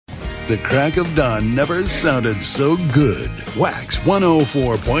the crack of dawn never sounded so good. Wax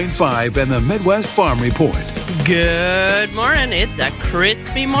 104.5 and the Midwest Farm Report. Good morning. It's a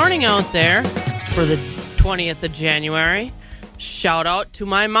crispy morning out there for the 20th of January. Shout out to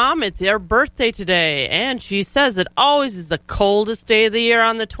my mom. It's her birthday today, and she says it always is the coldest day of the year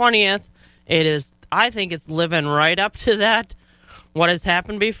on the 20th. It is, I think it's living right up to that, what has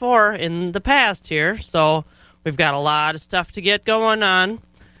happened before in the past here. So we've got a lot of stuff to get going on.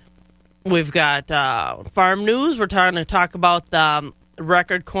 We've got farm news. We're going to talk about the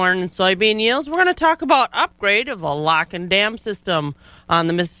record corn and soybean yields. We're going to talk about upgrade of the lock and dam system on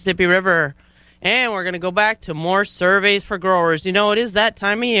the Mississippi River. And we're going to go back to more surveys for growers. You know, it is that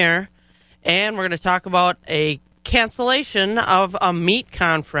time of year. And we're going to talk about a cancellation of a meat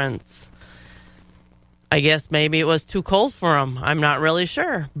conference. I guess maybe it was too cold for them. I'm not really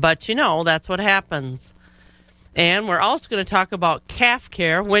sure. But, you know, that's what happens. And we're also going to talk about calf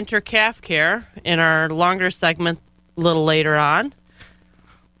care, winter calf care, in our longer segment a little later on.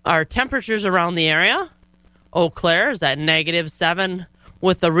 Our temperatures around the area. Eau Claire is at -7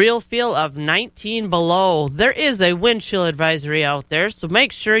 with a real feel of 19 below. There is a wind chill advisory out there, so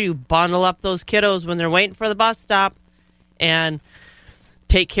make sure you bundle up those kiddos when they're waiting for the bus stop and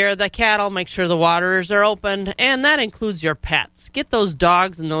take care of the cattle, make sure the waters are open, and that includes your pets. Get those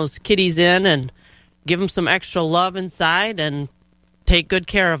dogs and those kitties in and give them some extra love inside and take good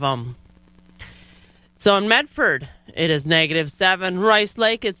care of them. So in Medford, it is -7. Rice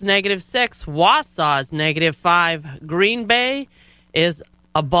Lake, it's -6. Wausau is -5. Green Bay is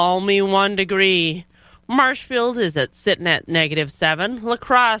a balmy 1 degree. Marshfield is sitting at -7. La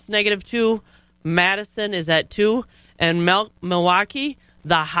Crosse, -2. Madison is at 2. And Milwaukee,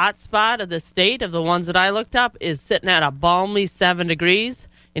 the hot spot of the state of the ones that I looked up, is sitting at a balmy 7 degrees.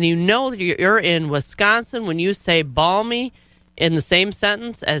 And you know that you're in Wisconsin when you say balmy in the same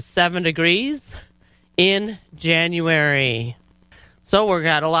sentence as 7 degrees in January. So we've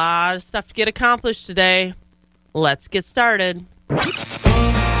got a lot of stuff to get accomplished today. Let's get started.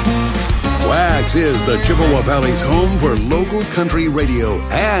 Wax is the Chippewa Valley's home for local country radio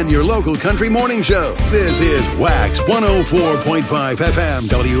and your local country morning show. This is Wax 104.5 FM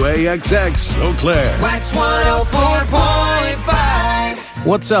WAXX Eau Claire. Wax 104.5.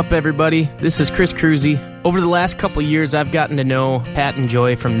 What's up, everybody? This is Chris Cruzy. Over the last couple years, I've gotten to know Pat and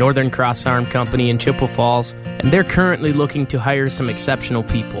Joy from Northern Cross Arm Company in Chippewa Falls, and they're currently looking to hire some exceptional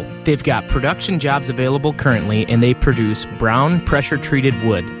people. They've got production jobs available currently, and they produce brown pressure-treated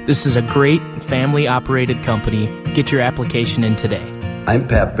wood. This is a great family-operated company. Get your application in today. I'm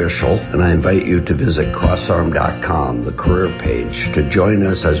Pat Bischel, and I invite you to visit crossarm.com, the career page, to join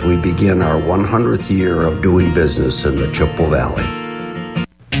us as we begin our 100th year of doing business in the Chippewa Valley.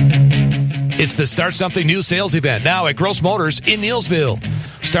 It's the Start Something New sales event now at Gross Motors in Neillsville.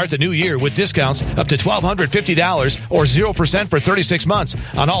 Start the new year with discounts up to $1,250 or 0% for 36 months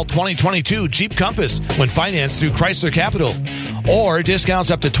on all 2022 Jeep Compass when financed through Chrysler Capital. Or discounts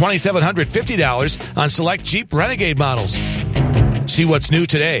up to $2,750 on select Jeep Renegade models. See what's new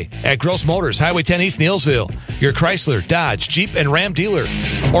today at Gross Motors, Highway 10 East Neillsville, your Chrysler, Dodge, Jeep, and Ram dealer.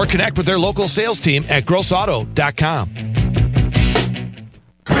 Or connect with their local sales team at grossauto.com.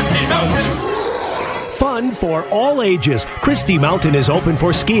 Fun for all ages. Christie Mountain is open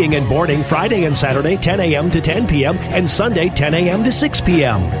for skiing and boarding Friday and Saturday 10 a.m. to 10 p.m. and Sunday 10 a.m. to 6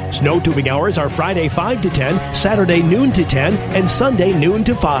 p.m. Snow tubing hours are Friday 5 to 10, Saturday noon to 10, and Sunday noon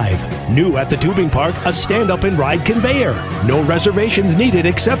to 5. New at the tubing park, a stand-up and ride conveyor. No reservations needed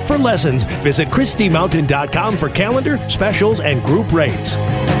except for lessons. Visit ChristieMountain.com for calendar, specials, and group rates.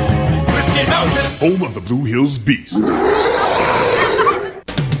 Christie Mountain, home of the Blue Hills Beast.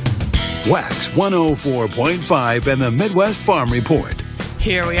 Wax 104.5 and the Midwest Farm Report.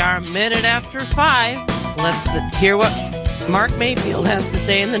 Here we are, a minute after 5. Let's hear what Mark Mayfield has to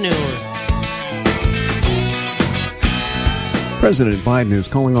say in the news. President Biden is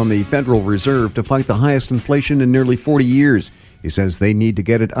calling on the Federal Reserve to fight the highest inflation in nearly 40 years. He says they need to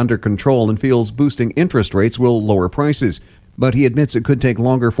get it under control and feels boosting interest rates will lower prices. But he admits it could take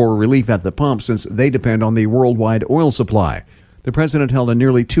longer for relief at the pump since they depend on the worldwide oil supply. The president held a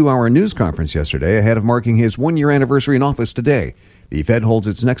nearly 2-hour news conference yesterday ahead of marking his 1-year anniversary in office today. The Fed holds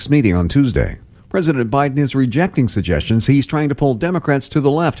its next meeting on Tuesday. President Biden is rejecting suggestions he's trying to pull Democrats to the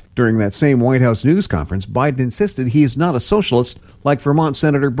left. During that same White House news conference, Biden insisted he is not a socialist like Vermont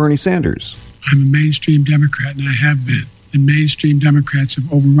Senator Bernie Sanders. I'm a mainstream Democrat, and I have been. And mainstream Democrats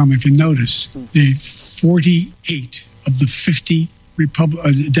have overwhelmed. If you notice, the 48 of the 50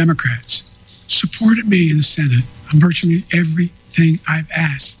 Democrats supported me in the Senate on virtually everything I've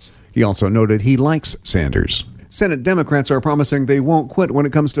asked. He also noted he likes Sanders. Senate Democrats are promising they won't quit when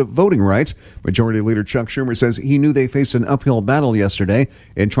it comes to voting rights. Majority Leader Chuck Schumer says he knew they faced an uphill battle yesterday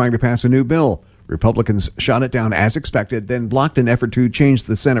in trying to pass a new bill. Republicans shot it down as expected, then blocked an effort to change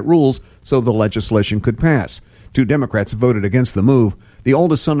the Senate rules so the legislation could pass. 2 Democrats voted against the move. The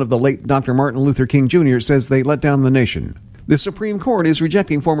oldest son of the late Dr. Martin Luther King Jr. says they let down the nation. The Supreme Court is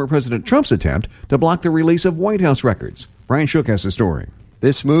rejecting former President Trump's attempt to block the release of White House records. Brian Shook has the story.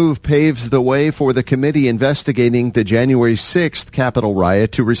 This move paves the way for the committee investigating the January 6th Capitol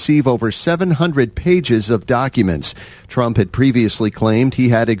riot to receive over 700 pages of documents. Trump had previously claimed he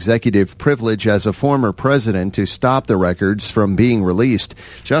had executive privilege as a former president to stop the records from being released.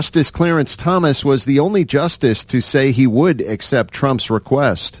 Justice Clarence Thomas was the only justice to say he would accept Trump's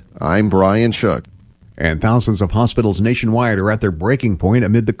request. I'm Brian Shook. And thousands of hospitals nationwide are at their breaking point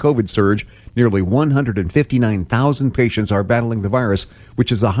amid the COVID surge. Nearly 159,000 patients are battling the virus,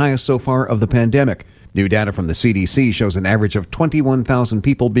 which is the highest so far of the pandemic. New data from the CDC shows an average of 21,000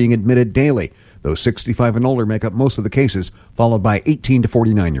 people being admitted daily. Those 65 and older make up most of the cases, followed by 18 to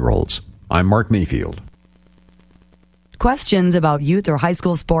 49-year-olds. I'm Mark Mayfield. Questions about youth or high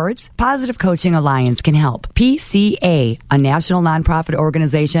school sports? Positive Coaching Alliance can help. PCA, a national nonprofit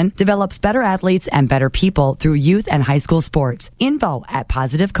organization, develops better athletes and better people through youth and high school sports. Info at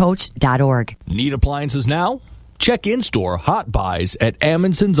positivecoach.org. Need appliances now? Check in-store hot buys at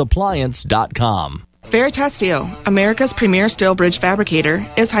Amundsen'sAppliance.com. Veritas Steel, America's premier steel bridge fabricator,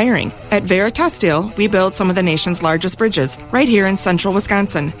 is hiring. At Veritas Steel, we build some of the nation's largest bridges right here in central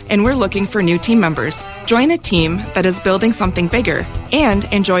Wisconsin, and we're looking for new team members. Join a team that is building something bigger and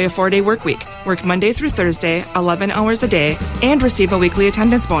enjoy a 4-day work week. Work Monday through Thursday, 11 hours a day, and receive a weekly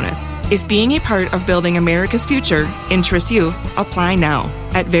attendance bonus. If being a part of building America's future interests you, apply now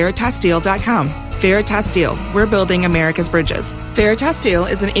at VeritasSteel.com. Veritas Steel, we're building America's bridges. Veritas Steel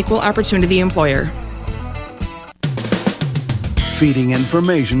is an equal opportunity employer. Feeding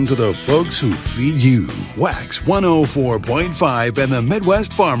information to the folks who feed you. Wax 104.5 and the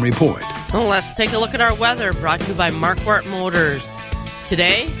Midwest Farm Report. Well, let's take a look at our weather, brought to you by Marquardt Motors.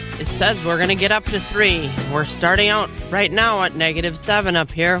 Today, it says we're going to get up to 3. We're starting out right now at -7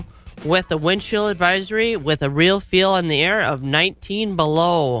 up here with a wind chill advisory with a real feel in the air of 19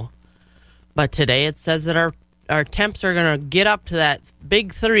 below. But today it says that our temps are going to get up to that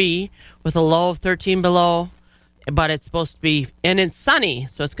big 3 with a low of 13 below. But it's supposed to be, and it's sunny,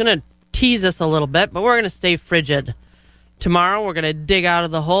 so it's going to tease us a little bit, but we're going to stay frigid. Tomorrow we're going to dig out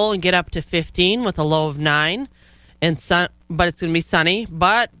of the hole and get up to 15 with a low of 9, but it's going to be sunny,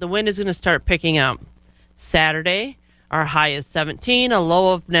 but the wind is going to start picking up. Saturday, our high is 17, a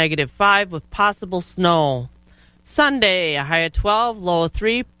low of -5 with possible snow. Sunday, a high of 12, low of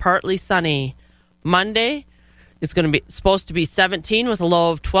 3, partly sunny. Monday, it's going to be supposed to be 17 with a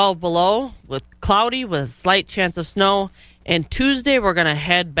low of 12 below, with cloudy with a slight chance of snow. And Tuesday, we're going to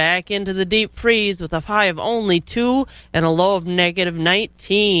head back into the deep freeze with a high of only 2 and a low of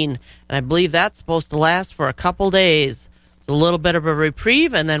 -19. And I believe that's supposed to last for a couple days. It's a little bit of a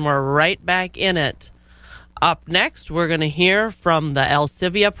reprieve, and then we're right back in it. Up next, we're going to hear from the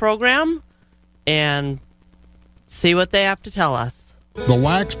Alcivia program and see what they have to tell us. The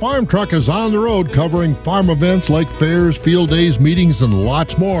Wax Farm Truck is on the road covering farm events like fairs, field days, meetings, and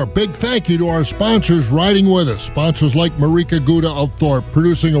lots more. Big thank you to our sponsors riding with us. Sponsors like Marika Gouda of Thorpe,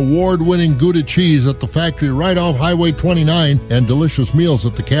 producing award-winning Gouda cheese at the factory right off Highway 29 and delicious meals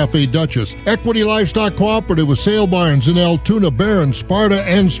at the Cafe Duchess. Equity Livestock Cooperative with sale barns in Altoona, Barron, Sparta,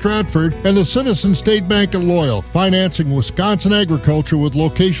 and Stratford. And the Citizen State Bank at Loyal, financing Wisconsin agriculture with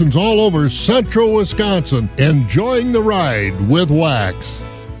locations all over central Wisconsin. Enjoying the ride with Wax.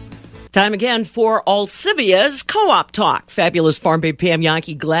 Time again for Alcivia's Co-op Talk. Fabulous Farm Babe Pam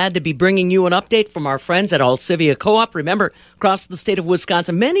Yankee, glad to be bringing you an update from our friends at Alcivia Co-op. Remember, across the state of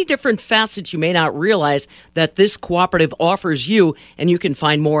Wisconsin, many different facets you may not realize that this cooperative offers you, and you can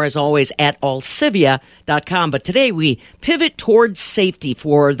find more, as always, at alcivia.com. But today we pivot towards safety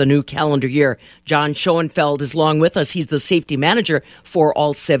for the new calendar year. John Schoenfeld is along with us. He's the safety manager for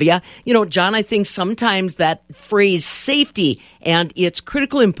Alcivia. You know, John, I think sometimes that phrase safety and its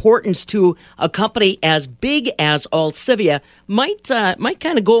critical importance to a company as big as Alcivia might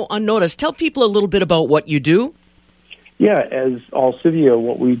kind of go unnoticed. Tell people a little bit about what you do. Yeah, as Alcivia,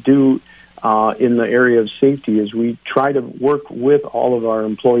 what we do in the area of safety is we try to work with all of our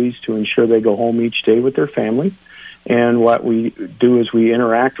employees to ensure they go home each day with their family. And what we do is we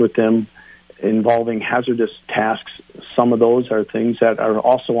interact with them involving hazardous tasks. Some of those are things that are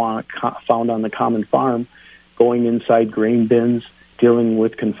also found on the common farm, going inside grain bins, dealing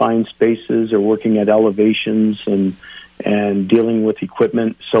with confined spaces, or working at elevations and dealing with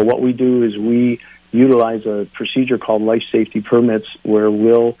equipment. So what we do is we utilize a procedure called life safety permits, where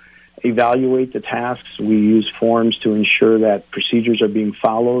we'll evaluate the tasks. We use forms to ensure that procedures are being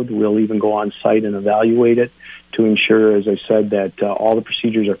followed. We'll even go on site and evaluate it to ensure, as I said, that all the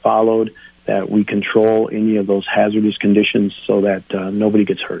procedures are followed, that we control any of those hazardous conditions so that nobody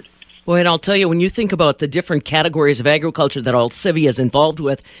gets hurt. Boy, and I'll tell you, when you think about the different categories of agriculture that Alcivia is involved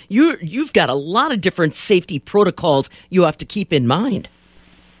with, you've got a lot of different safety protocols you have to keep in mind.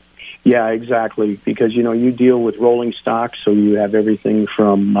 Yeah, exactly, because, you deal with rolling stock, so you have everything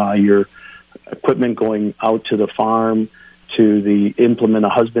from your equipment going out to the farm to the implement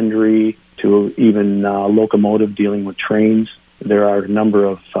of husbandry to even locomotive dealing with trains. There are a number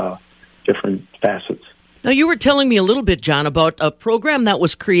of different facets. Now, you were telling me a little bit, John, about a program that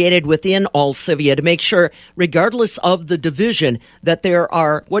was created within Alcivia to make sure, regardless of the division, that there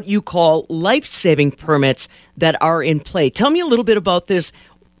are what you call life-saving permits that are in play. Tell me a little bit about this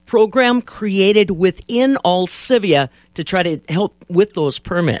program created within Alcivia to try to help with those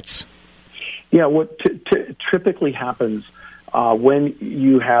permits. Yeah, what typically happens when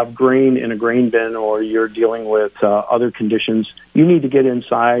you have grain in a grain bin or you're dealing with other conditions, you need to get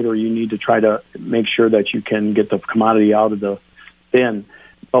inside or you need to try to make sure that you can get the commodity out of the bin.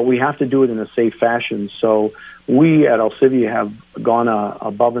 But we have to do it in a safe fashion. So we at Alcivia have gone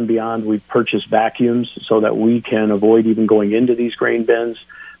above and beyond. We've purchased vacuums so that we can avoid even going into these grain bins.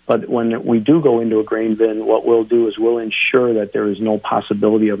 But when we do go into a grain bin, what we'll do is we'll ensure that there is no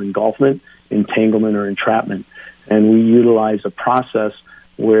possibility of engulfment, entanglement, or entrapment. And we utilize a process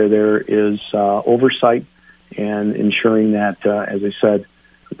where there is oversight and ensuring that, as I said,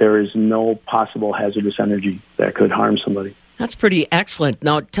 there is no possible hazardous energy that could harm somebody. That's pretty excellent.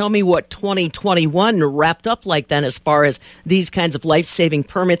 Now, tell me what 2021 wrapped up like then as far as these kinds of life-saving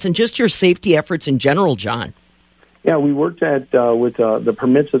permits and just your safety efforts in general, John. Yeah, we worked with the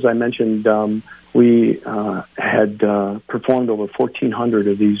permits, as I mentioned. We had performed over 1,400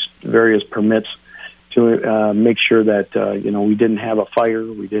 of these various permits to make sure that, we didn't have a fire,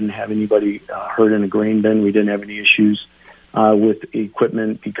 we didn't have anybody hurt in a grain bin, we didn't have any issues with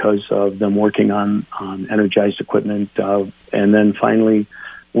equipment because of them working on energized equipment. And then finally,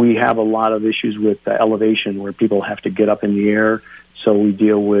 we have a lot of issues with elevation where people have to get up in the air. So we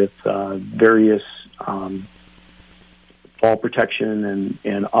deal with various fall protection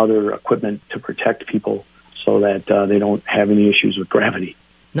and other equipment to protect people so that they don't have any issues with gravity.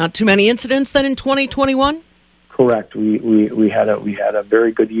 Not too many incidents then in 2021? Correct. We had a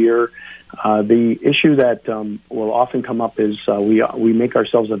very good year. The issue that will often come up is we make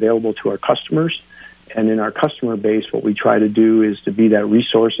ourselves available to our customers, and in our customer base, what we try to do is to be that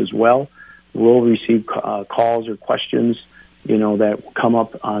resource as well. We'll receive calls or questions that come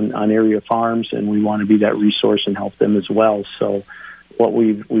up on area farms, and we want to be that resource and help them as well. So what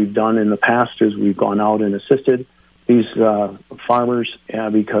we've done in the past is we've gone out and assisted these farmers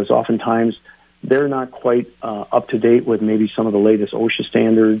because oftentimes they're not quite up to date with maybe some of the latest OSHA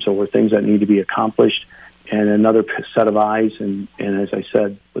standards or things that need to be accomplished, and another set of eyes, and as I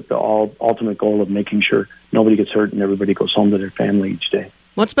said, with the ultimate goal of making sure nobody gets hurt and everybody goes home to their family each day.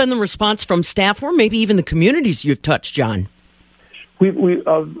 What's been the response from staff or maybe even the communities you've touched, John? We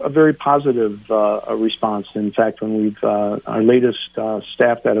a very positive response. In fact, when we've our latest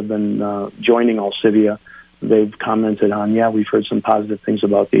staff that have been joining Alcivia, they've commented on, we've heard some positive things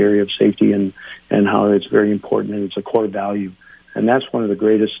about the area of safety and how it's very important and it's a core value. And that's one of the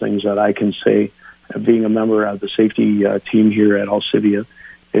greatest things that I can say, being a member of the safety team here at Alcivia,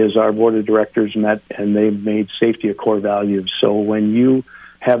 is our board of directors met and they've made safety a core value. So when you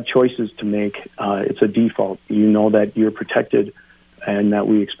have choices to make, it's a default. You know that you're protected and that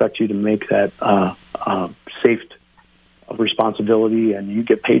we expect you to make that safe responsibility, and you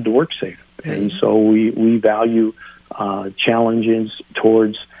get paid to work safe. And so we value challenges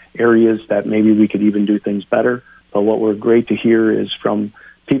towards areas that maybe we could even do things better. But what we're great to hear is from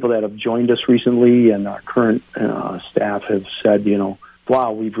people that have joined us recently and our current staff have said,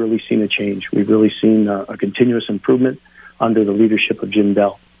 wow, we've really seen a change. We've really seen a continuous improvement under the leadership of Jim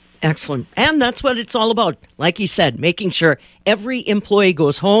Dell. Excellent. And that's what it's all about. Like you said, making sure every employee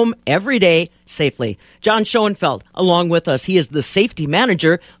goes home every day safely. John Schoenfeld, along with us. He is the safety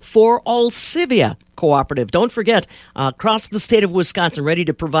manager for Alcivia Cooperative. Don't forget, across the state of Wisconsin, ready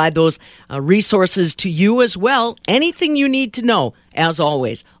to provide those resources to you as well. Anything you need to know, as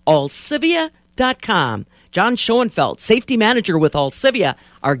always, alcivia.com. John Schoenfeld, safety manager with Alcivia,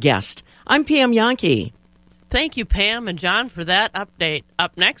 our guest. I'm Pam Yankee. Thank you, Pam and John, for that update.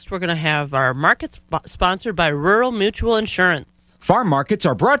 Up next, we're going to have our markets sponsored by Rural Mutual Insurance. Farm markets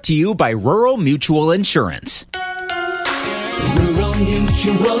are brought to you by Rural Mutual Insurance. Rural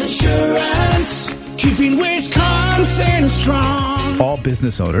Mutual Insurance. keeping Wisconsin strong. All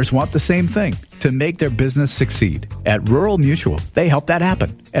business owners want the same thing, to make their business succeed. At Rural Mutual, they help that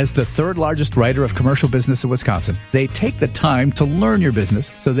happen. As the third largest writer of commercial business in Wisconsin, they take the time to learn your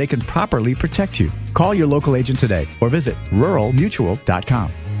business so they can properly protect you. Call your local agent today or visit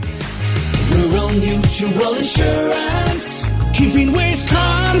ruralmutual.com. Rural Mutual Insurance, keeping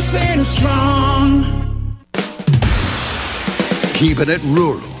Wisconsin strong. Keeping it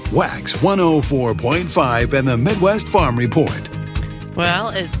rural. Wax 104.5 and the Midwest Farm Report. Well,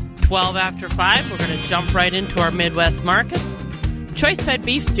 it's 12 after 5. We're going to jump right into our Midwest markets. Choice-fed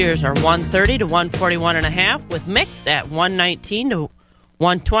beef steers are 130 to 141.5, with mixed at 119 to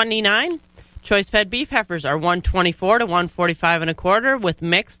 129. Choice-fed beef heifers are 124 to 145.25, with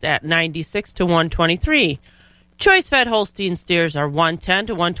mixed at 96 to 123. Choice-fed Holstein steers are 110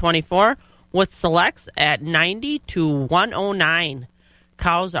 to 124, with selects at 90 to 109.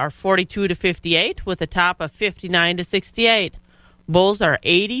 Cows are 42 to 58, with a top of 59 to 68. Bulls are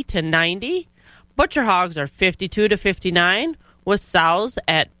 80 to 90. Butcher hogs are 52 to 59, with sows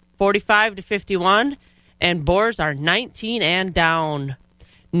at 45 to 51, and boars are 19 and down.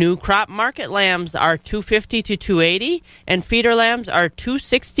 New crop market lambs are 250 to 280, and feeder lambs are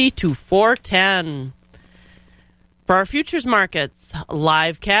 260 to 410. For our futures markets,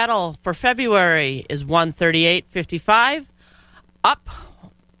 live cattle for February is 138.55, up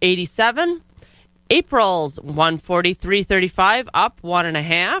 87. April's 143.35, up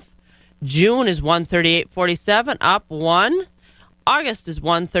 1.5. June is 138.47, up 1. August is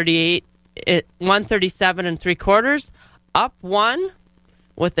 137.75, up 1.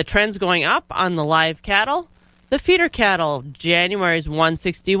 With the trends going up on the live cattle, the feeder cattle, January is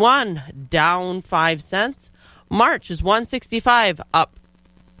 161, down 5 cents. March is 165, up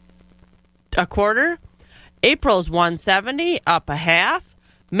a quarter. April is 170, up a half.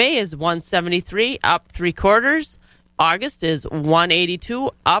 May is 173, up 3/4. August is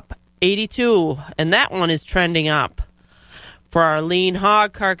 182, up 82, and that one is trending up. For our lean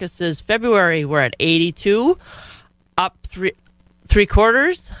hog carcasses, February, we're at 82, up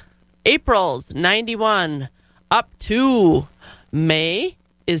 3/4. April's 91, up 2. May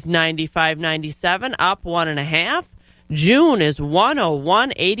is 95.97, up 1.5. June is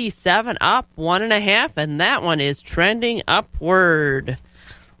 101.87, up 1.5, and that one is trending upward.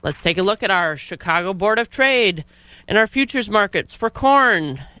 Let's take a look at our Chicago Board of Trade and our futures markets for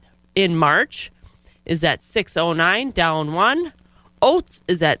corn in March is at 609, down 1. Oats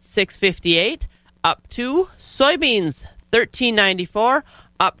is at 658, up 2. Soybeans, $13.94,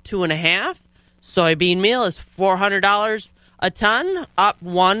 up 2.5. Soybean meal is $400 a ton, up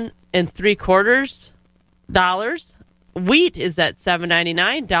 1 3/4. Wheat is at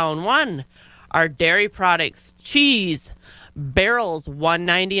 $7.99, down 1. Our dairy products, cheese, barrels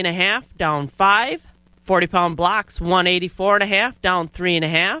 190.5, down 5. 40-pound blocks 184.5, down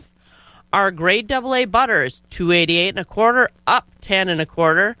 3.5. Our grade AA butter is 288.25, up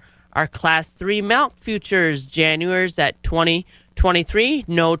 10.25. Our class 3 milk futures, January's at 20.23,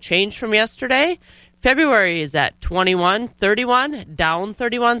 no change from yesterday. February is at 21.31, down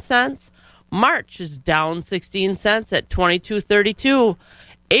 31 cents. March is down 16 cents at 22.32.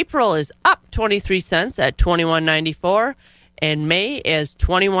 April is up 23 cents at 21.94. And May is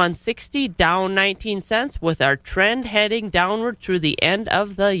 21.60, down 19 cents, with our trend heading downward through the end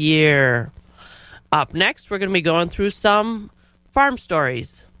of the year. Up next, we're going to be going through some farm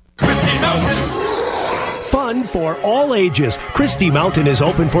stories. Fun for all ages. Christie Mountain is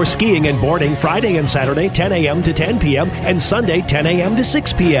open for skiing and boarding Friday and Saturday 10 a.m. to 10 p.m. and Sunday 10 a.m. to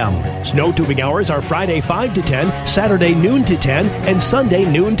 6 p.m. Snow tubing hours are Friday 5 to 10, Saturday noon to 10, and Sunday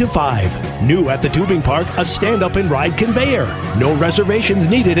noon to 5. New at the tubing park, a stand-up and ride conveyor. No reservations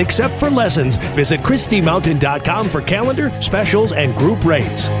needed except for lessons. Visit ChristieMountain.com for calendar, specials, and group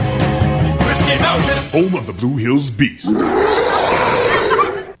rates. Christie Mountain, home of the Blue Hills Beast.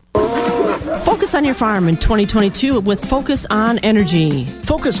 Focus on your farm in 2022 with Focus on Energy.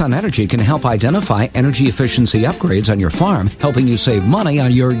 Focus on Energy can help identify energy efficiency upgrades on your farm, helping you save money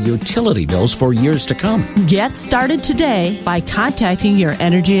on your utility bills for years to come. Get started today by contacting your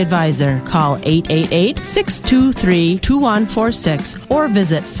energy advisor. Call 888-623-2146 or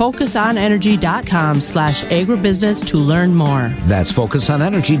visit focusonenergy.com/agribusiness to learn more. That's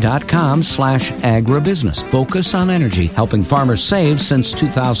focusonenergy.com/agribusiness. Focus on Energy, helping farmers save since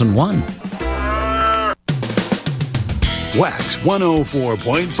 2001. Wax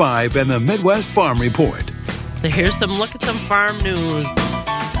 104.5 and the Midwest Farm Report. So here's some look at some farm news.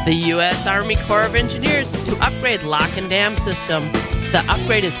 The U.S. Army Corps of Engineers to upgrade lock and dam system. The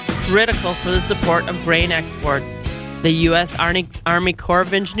upgrade is critical for the support of grain exports. The U.S. Army Corps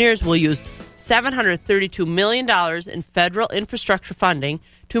of Engineers will use $732 million in federal infrastructure funding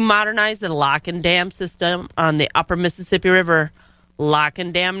to modernize the lock and dam system on the upper Mississippi River. Lock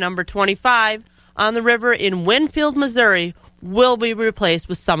and dam number 25 on the river in Winfield, Missouri will be replaced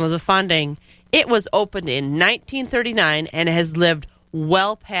with some of the funding. It was opened in 1939 and has lived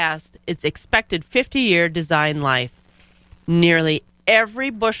well past its expected 50-year design life. Nearly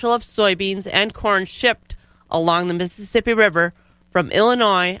every bushel of soybeans and corn shipped along the Mississippi River from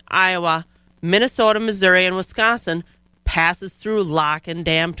Illinois, Iowa, Minnesota, Missouri, and Wisconsin passes through Lock and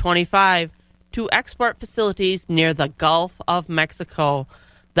Dam 25 to export facilities near the Gulf of Mexico.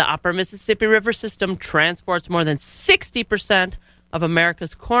 The upper Mississippi River system transports more than 60% of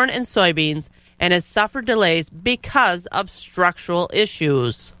America's corn and soybeans and has suffered delays because of structural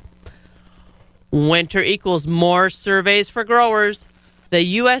issues. Winter equals more surveys for growers.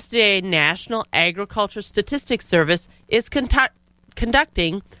 The USDA National Agriculture Statistics Service is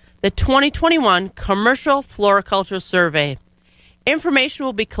conducting the 2021 Commercial Floriculture Survey. Information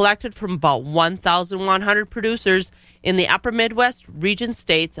will be collected from about 1,100 producers in the upper Midwest region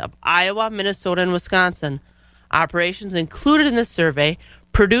states of Iowa, Minnesota, and Wisconsin. Operations included in the survey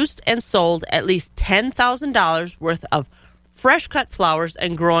produced and sold at least $10,000 worth of fresh-cut flowers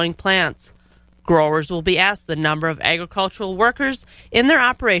and growing plants. Growers will be asked the number of agricultural workers in their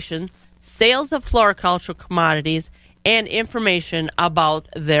operation, sales of floricultural commodities, and information about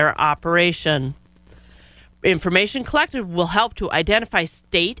their operation. Information collected will help to identify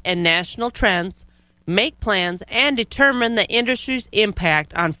state and national trends, make plans, and determine the industry's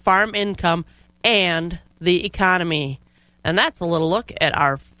impact on farm income and the economy. And that's a little look at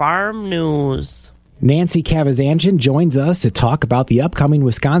our farm news. Nancy Kavazanjian joins us to talk about the upcoming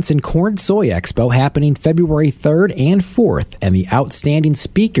Wisconsin Corn Soy Expo happening February 3rd and 4th and the outstanding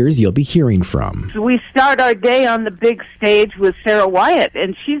speakers you'll be hearing from. We start our day on the big stage with Sarah Wyatt,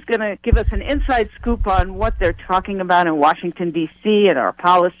 and she's going to give us an inside scoop on what they're talking about in Washington, D.C. and our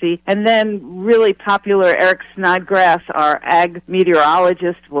policy. And then really popular Eric Snodgrass, our ag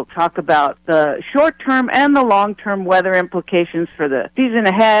meteorologist, will talk about the short-term and the long-term weather implications for the season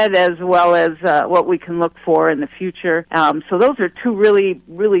ahead, as well as what we can look for in the future. So those are two really,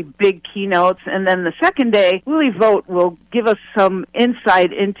 really big keynotes. And then the second day, Willie Vogt will give us some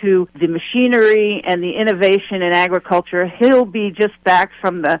insight into the machinery and the innovation in agriculture. He'll be just back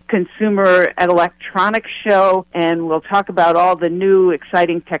from the Consumer Electronics Show, and we'll talk about all the new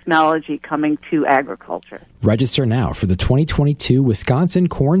exciting technology coming to agriculture. Register now for the 2022 Wisconsin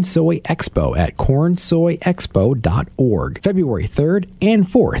Corn Soy Expo at cornsoyexpo.org, February 3rd and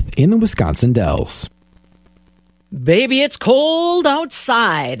 4th in the Wisconsin Dells. Baby, it's cold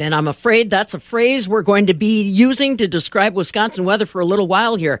outside, and I'm afraid that's a phrase we're going to be using to describe Wisconsin weather for a little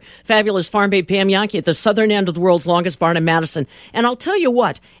while here. Fabulous Farm Babe Pam Jahnke at the southern end of the world's longest barn in Madison. And I'll tell you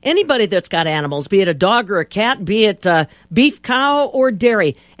what, anybody that's got animals, be it a dog or a cat, be it beef, cow, or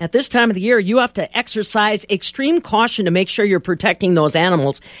dairy, at this time of the year, you have to exercise extreme caution to make sure you're protecting those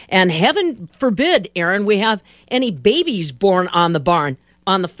animals. And heaven forbid, Aaron, we have any babies born on the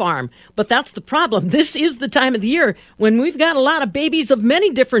farm. But that's the problem. This is the time of the year when we've got a lot of babies of many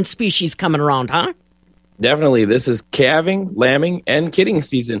different species coming around, huh? Definitely. This is calving, lambing, and kidding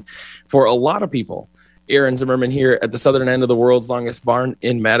season for a lot of people. Aaron Zimmerman here at the southern end of the world's longest barn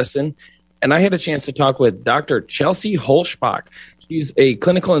in Madison. And I had a chance to talk with Dr. Chelsea Holschbach. She's a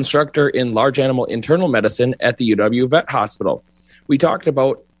clinical instructor in large animal internal medicine at the UW Vet Hospital. We talked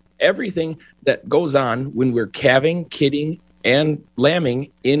about everything that goes on when we're calving, kidding, and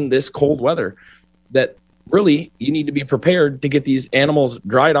lambing in this cold weather, that really you need to be prepared to get these animals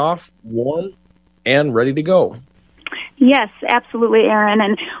dried off, warm, and ready to go. Yes, absolutely, Aaron.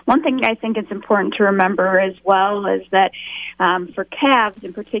 And one thing I think it's important to remember as well is that for calves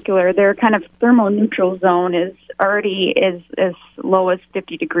in particular, their kind of thermoneutral zone is already as low as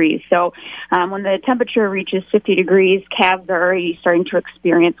 50 degrees. So when the temperature reaches 50 degrees, calves are already starting to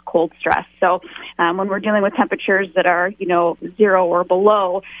experience cold stress. So when we're dealing with temperatures that are, 0 or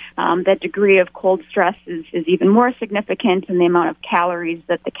below, that degree of cold stress is even more significant, and the amount of calories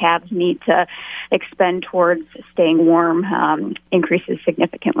that the calves need to expend towards staying warm increases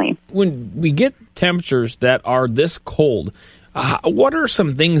significantly. When we get temperatures that are this cold, what are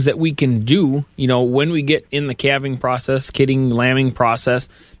some things that we can do, when we get in the calving process, kidding, lambing process,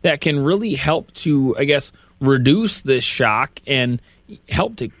 that can really help to, reduce this shock and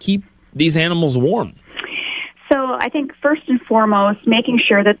help to keep these animals warm? So I think first and foremost, making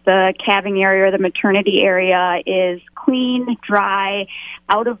sure that the calving area or the maternity area is clean, dry,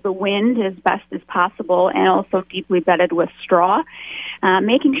 out of the wind as best as possible, and also deeply bedded with straw.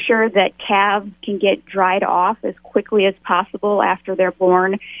 Making sure that calves can get dried off as quickly as possible after they're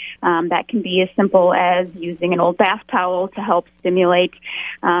born That can be as simple as using an old bath towel to help stimulate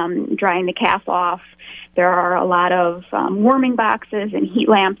drying the calf off. There are a lot of warming boxes and heat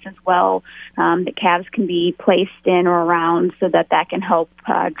lamps as well that calves can be placed in or around so that can help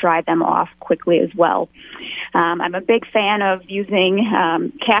dry them off quickly as well. I'm a big fan of using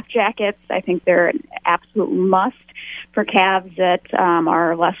calf jackets. I think they're an absolute must for calves that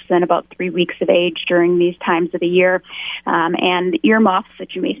are less than about 3 weeks of age during these times of the year. And earmuffs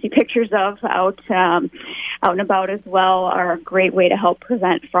that you may see pictures of out and about as well are a great way to help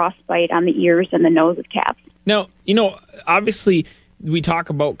prevent frostbite on the ears and the nose of calves. Now, obviously we talk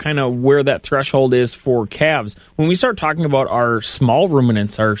about kind of where that threshold is for calves. When we start talking about our small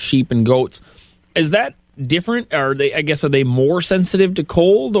ruminants, our sheep and goats, is that different? Are they more sensitive to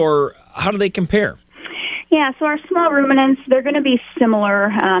cold, or how do they compare? Yeah, so our small ruminants, they're going to be similar.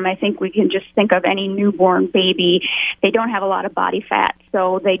 I think we can just think of any newborn baby. They don't have a lot of body fat,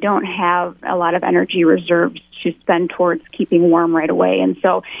 so they don't have a lot of energy reserves to spend towards keeping warm right away. And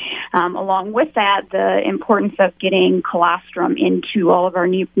so along with that, the importance of getting colostrum into all of our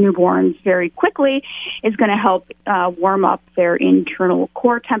newborns very quickly is going to help warm up their internal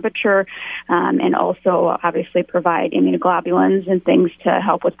core temperature and also obviously provide immunoglobulins and things to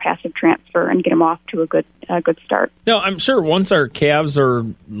help with passive transfer and get them off to a good start. No, I'm sure once our calves or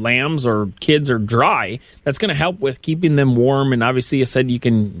lambs or kids are dry, that's going to help with keeping them warm. And obviously you said you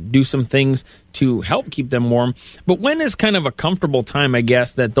can do some things to help keep them warm. But when is kind of a comfortable time, I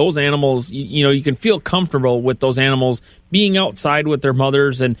guess, that those animals, you can feel comfortable with those animals being outside with their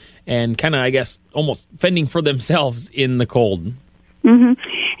mothers and kind of, I guess, almost fending for themselves in the cold? Mm-hmm.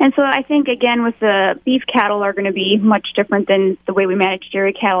 And so I think, again, with the beef cattle are going to be much different than the way we manage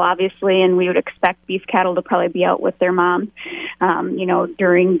dairy cattle, obviously, and we would expect beef cattle to probably be out with their moms,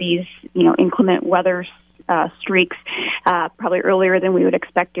 during these, inclement weather streaks, probably earlier than we would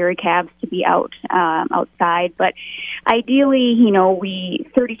expect dairy calves to be outside. But ideally,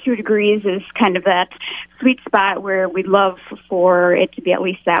 32 degrees is kind of that sweet spot where we'd love for it to be at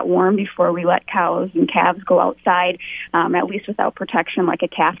least that warm before we let cows and calves go outside, at least without protection like a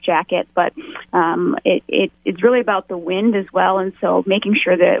calf jacket. But it's really about the wind as well, and so making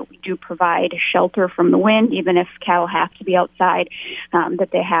sure that we do provide shelter from the wind, even if cattle have to be outside, that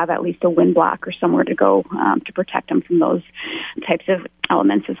they have at least a wind block or somewhere to go to protect them from those types of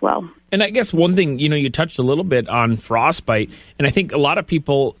elements as well. And I guess one thing, you touched a little bit on frostbite, and I think a lot of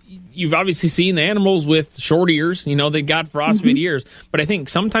people, you've obviously seen the animals with short ears, they got frostbite ears, but I think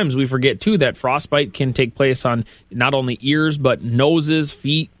sometimes we forget too that frostbite can take place on not only ears, but noses,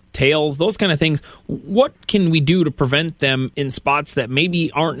 feet, tails, those kind of things. What can we do to prevent them in spots that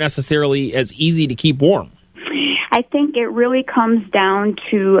maybe aren't necessarily as easy to keep warm? I think it really comes down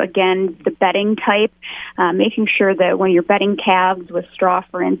to, again, the bedding type, making sure that when you're bedding calves with straw,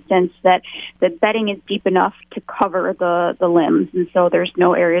 for instance, that the bedding is deep enough to cover the limbs, and so there's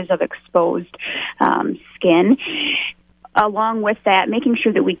no areas of exposed skin. Along with that, making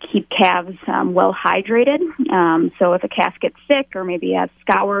sure that we keep calves well hydrated. So if a calf gets sick or maybe has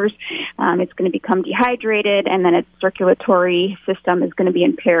scours, it's going to become dehydrated, and then its circulatory system is going to be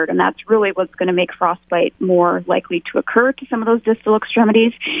impaired. And that's really what's going to make frostbite more likely to occur to some of those distal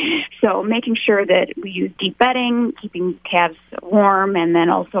extremities. So making sure that we use deep bedding, keeping calves warm, and then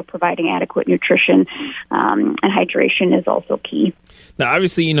also providing adequate nutrition and hydration is also key. Now,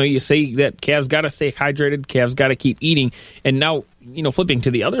 obviously, you say that calves got to stay hydrated, calves got to keep eating. And now, flipping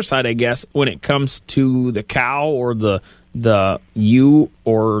to the other side, I guess, when it comes to the cow or the ewe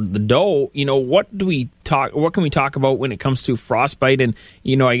or the doe, what can we talk about when it comes to frostbite and,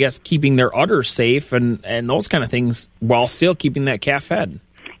 I guess, keeping their udders safe and those kind of things while still keeping that calf fed?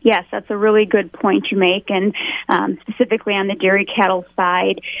 Yes, that's a really good point you make. And specifically on the dairy cattle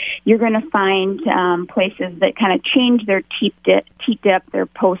side, you're going to find places that kind of change their teat dip, their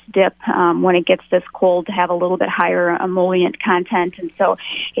post dip when it gets this cold to have a little bit higher emollient content. And so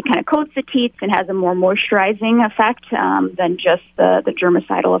it kind of coats the teats and has a more moisturizing effect than just the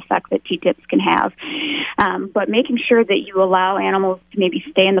germicidal effect that teat dips can have. But making sure that you allow animals to maybe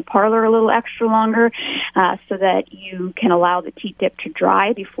stay in the parlor a little extra longer so that you can allow the teat dip to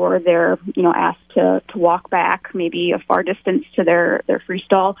dry before they're, asked to walk back maybe a far distance to their free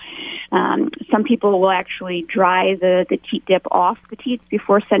stall. Some people will actually dry the teat dip off the teats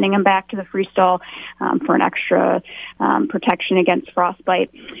before sending them back to the free stall for an extra protection against frostbite,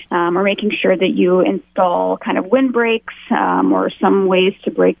 or making sure that you install kind of wind breaks or some ways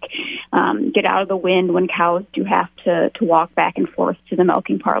to get out of the wind when cows do have to walk back and forth to the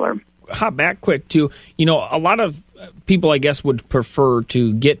milking parlor. Hop back quick to, a lot of people, I guess, would prefer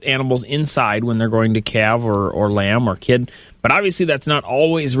to get animals inside when they're going to calve or lamb or kid. But obviously that's not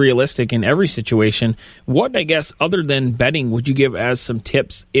always realistic in every situation. What, I guess, other than bedding, would you give as some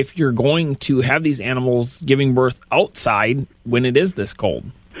tips if you're going to have these animals giving birth outside when it is this cold?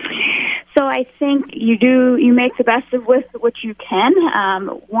 So I think you make the best of with what you can.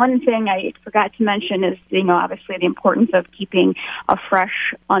 One thing I forgot to mention is, obviously the importance of keeping a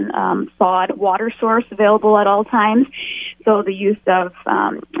fresh, thawed water source available at all times. So the use of,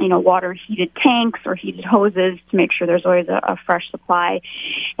 water heated tanks or heated hoses to make sure there's always a fresh supply.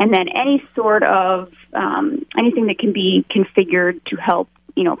 And then any sort of, anything that can be configured to help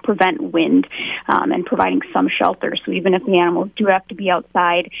prevent wind, and providing some shelter. So even if the animals do have to be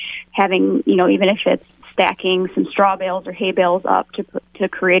outside, having, even if it's stacking some straw bales or hay bales up to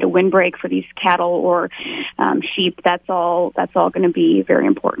create a windbreak for these cattle or sheep, that's all going to be very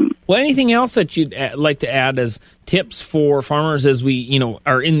important. Well, anything else that you'd like to add as tips for farmers as we,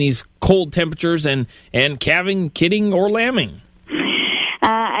 are in these cold temperatures and calving, kidding, or lambing?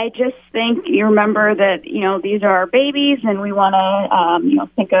 I just think you remember that, these are our babies, and we want to,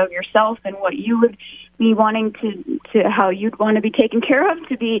 think of yourself and what you would be wanting to how you'd want to be taken care of,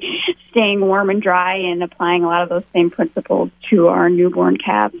 to be staying warm and dry, and applying a lot of those same principles to our newborn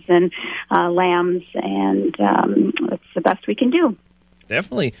calves and lambs, and that's the best we can do.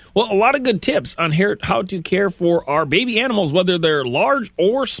 Definitely. Well, a lot of good tips on how to care for our baby animals, whether they're large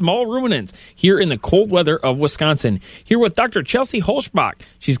or small ruminants, here in the cold weather of Wisconsin. Here with Dr. Chelsea Holschbach.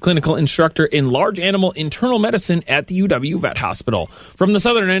 She's clinical instructor in large animal internal medicine at the UW Vet Hospital. From the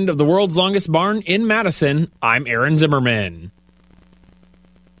southern end of the world's longest barn in Madison, I'm Aaron Zimmerman.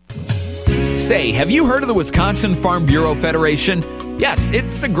 Say, have you heard of the Wisconsin Farm Bureau Federation? Yes,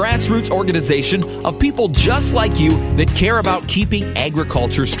 it's the grassroots organization of people just like you that care about keeping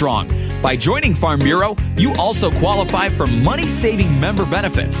agriculture strong. By joining Farm Bureau, you also qualify for money-saving member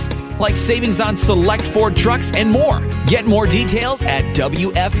benefits, like savings on select Ford trucks and more. Get more details at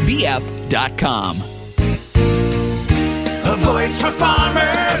WFBF.com. A voice for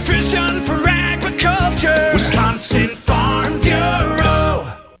farmers, a vision for agriculture, Wisconsin Farm Bureau.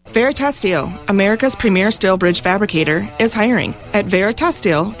 Veritas Steel, America's premier steel bridge fabricator, is hiring. At Veritas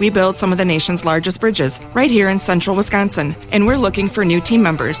Steel, we build some of the nation's largest bridges right here in central Wisconsin, and we're looking for new team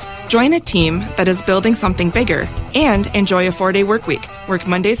members. Join a team that is building something bigger and enjoy a 4-day work week. Work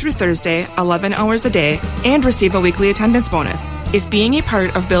Monday through Thursday, 11 hours a day, and receive a weekly attendance bonus. If being a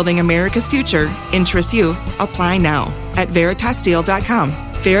part of building America's future interests you, apply now at VeritasSteel.com.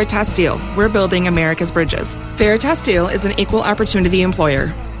 Veritas Steel, we're building America's bridges. Veritas Steel is an equal opportunity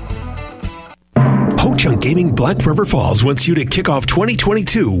employer. Ho-Chunk Gaming Black River Falls wants you to kick off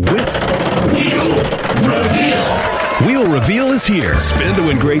 2022 with Wheel Reveal. Wheel Reveal is here. Spin to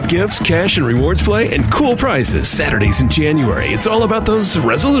win great gifts, cash and rewards play, and cool prizes. Saturdays in January. It's all about those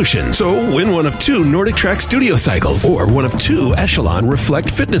resolutions. So win one of 2 Nordic Track studio cycles, or one of 2 Echelon Reflect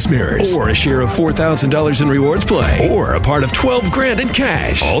fitness mirrors, or a share of $4,000 in rewards play, or a part of $12,000 in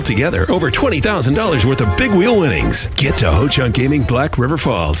cash. Altogether, over $20,000 worth of big wheel winnings. Get to Ho-Chunk Gaming Black River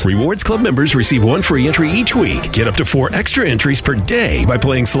Falls. Rewards Club members receive 1 free entry each week. Get up to 4 extra entries per day by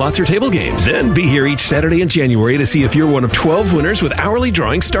playing slots or table games. Then be here each Saturday in January to see if you're one of 12 winners with hourly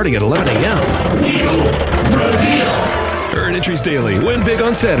drawings starting at 11 a.m. Wheel Reveal. Earn entries daily. Win big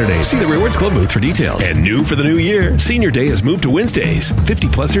on Saturday. See the Rewards Club booth for details. And new for the new year, Senior Day has moved to Wednesdays.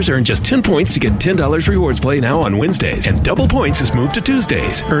 50-plussers earn just 10 points to get $10 rewards play now on Wednesdays. And Double Points has moved to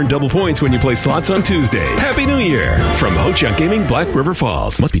Tuesdays. Earn double points when you play slots on Tuesdays. Happy New Year from Ho-Chunk Gaming Black River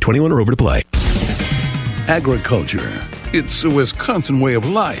Falls. Must be 21 or over to play. Agriculture. It's a Wisconsin way of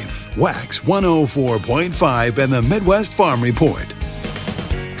life. Wax 104.5 and the Midwest Farm Report.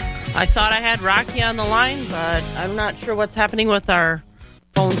 I thought I had Rocky on the line, but I'm not sure what's happening with our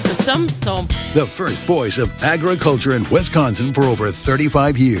phone system. So, the first voice of agriculture in Wisconsin for over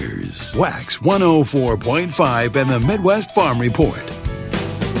 35 years. Wax 104.5 and the Midwest Farm Report.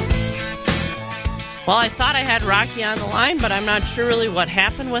 Well, I thought I had Rocky on the line, but I'm not sure really what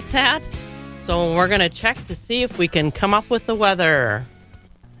happened with that. So we're going to check to see if we can come up with the weather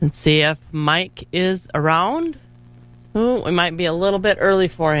and see if Mike is around. Ooh, we might be a little bit early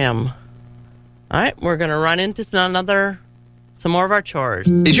for him. All right, we're going to run into another some more of our chores.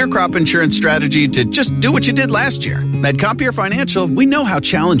 Is your crop insurance strategy to just do what you did last year? At Compeer Financial, we know how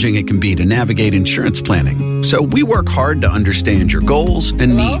challenging it can be to navigate insurance planning. So we work hard to understand your goals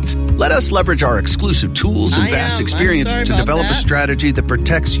and needs. Let us leverage our exclusive tools and vast experience to develop a strategy that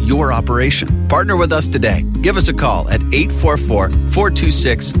protects your operation. Partner with us today. Give us a call at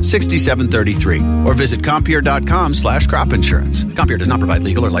 844-426-6733 or visit Compeer.com/crop insurance. Compeer does not provide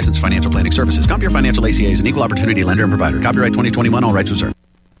legal or licensed financial planning services. Compeer Financial ACA is an equal opportunity lender and provider. Copyright 2021, all rights reserved.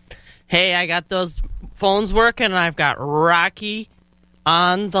 Hey, I got those phones working, and I've got Rocky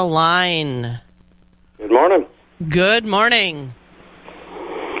on the line. Good morning. Good morning.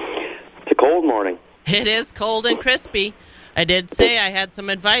 It's a cold morning. It is cold and crispy. I did say I had some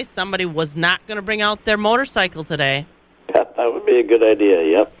advice. Somebody was not going to bring out their motorcycle today. That would be a good idea,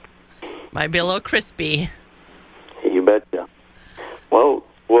 yep. Might be a little crispy. You betcha. Well,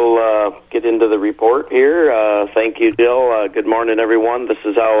 we'll get into the report here. Thank you, Jill. Good morning, everyone. This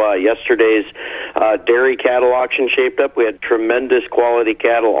is how yesterday's dairy cattle auction shaped up. We had tremendous quality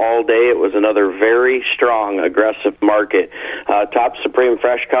cattle all day. It was another very strong, aggressive market. Top Supreme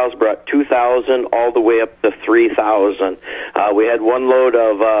fresh cows brought 2,000 all the way up to 3,000. We had one load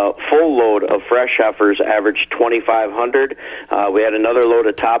of full load of fresh heifers, averaged 2,500. We had another load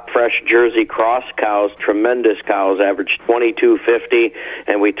of top fresh Jersey cross cows, tremendous cows, averaged 2,250,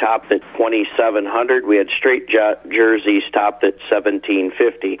 and we topped at 2,700. We had straight jerseys topped at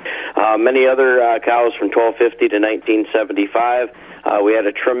 1,750. Many other cows from 1,250 to 1,975. We had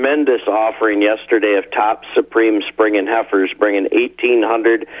a tremendous offering yesterday of top Supreme spring and heifers, bringing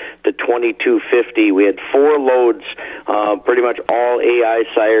 1,800 to 2,250. We had 4 loads, pretty much all AI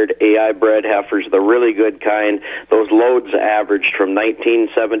sired, AI bred heifers, the really good kind. Those loads averaged from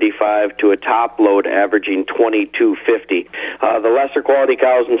 1,975 to a top load averaging 2,250. The lesser quality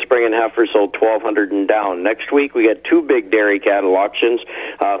cows and spring and heifers sold 1,200 and down. Next week we got 2 big dairy cattle auctions.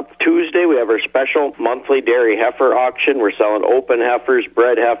 Tuesday we have our special monthly dairy heifer auction. We're selling open heifers,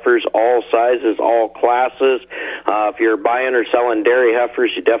 bred heifers, all sizes, all classes. If you're buying or selling dairy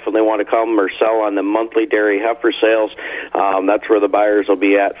heifers, you definitely want to come or sell on the monthly dairy heifer sales. That's where the buyers will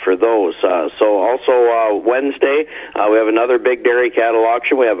be at for those. So also Wednesday, we have another big dairy cattle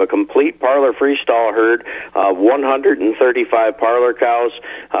auction. We have a complete parlor freestall herd of 135 parlor cows,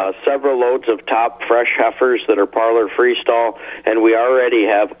 several loads of top fresh heifers that are parlor freestall, and we already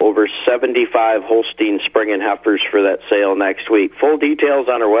have over 75 Holstein spring and heifers for that sale next week. Full details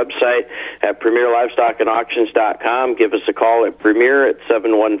on our website at premierlivestockandauctions.com. Give us a call at Premier at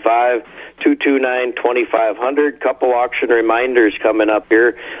 715-229-2500. Couple auction reminders coming up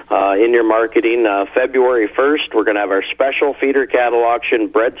here in your marketing. February 1st, we're going to have our special feeder cattle auction,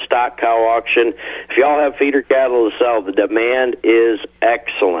 bred stock cow auction. If y'all have feeder cattle to sell, the demand is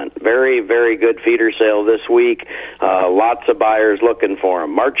excellent. Very, very good feeder sale this week. Lots of buyers looking for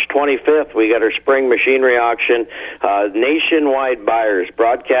them. March 25th, we got our spring machinery auction. Nationwide buyers,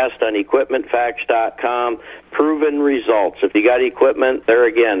 broadcast on equipmentfacts.com. Proven results. If you got equipment, there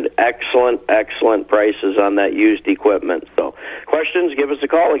again, excellent prices on that used equipment. So questions, give us a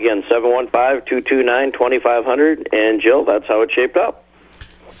call again, 715-229-2500. And Jill, that's how it shaped up.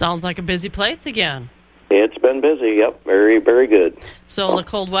 Sounds like a busy place again. It's been busy, yep. Very, very good. So the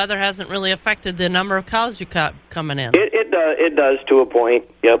cold weather hasn't really affected the number of cows you got coming in? It does to a point,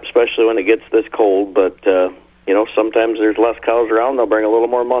 yep, especially when it gets this cold. But, sometimes there's less cows around. They'll bring a little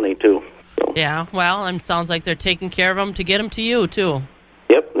more money, too. So. Yeah, well, and sounds like they're taking care of them to get them to you, too.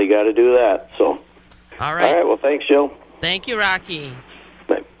 Yep, they got to do that. So. All right. All right, well, thanks, Jill. Thank you, Rocky.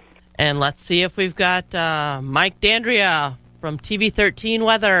 Bye. And let's see if we've got Mike Dandria from TV13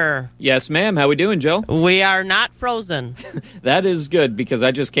 Weather. Yes, ma'am. How we doing, Joe? We are not frozen. That is good, because I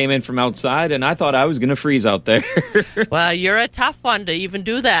just came in from outside, and I thought I was going to freeze out there. Well, you're a tough one to even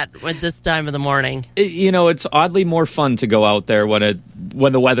do that at this time of the morning. It's oddly more fun to go out there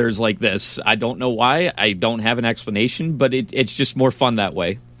when the weather's like this. I don't know why. I don't have an explanation, but it's just more fun that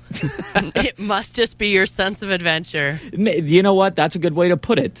way. It must just be your sense of adventure. You know what? That's a good way to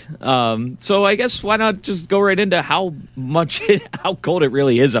put it. So I guess why not just go right into how cold it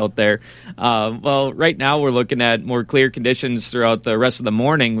really is out there. Well, right now we're looking at more clear conditions throughout the rest of the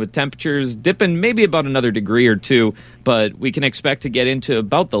morning, with temperatures dipping maybe about another degree or two, but we can expect to get into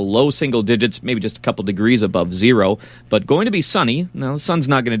about the low single digits, maybe just a couple degrees above zero, but going to be sunny. Now, the sun's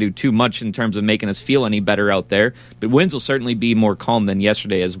not going to do too much in terms of making us feel any better out there, but winds will certainly be more calm than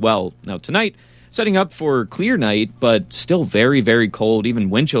yesterday as well. Now, tonight, setting up for a clear night, but still very, very cold.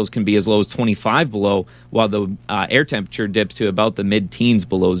 Even wind chills can be as low as 25 below, while the air temperature dips to about the mid-teens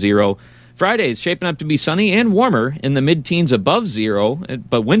below zero. Friday is shaping up to be sunny and warmer in the mid-teens above zero,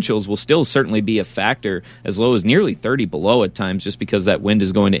 but wind chills will still certainly be a factor, as low as nearly 30 below at times, just because that wind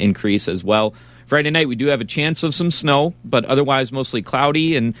is going to increase as well. Friday night, we do have a chance of some snow, but otherwise mostly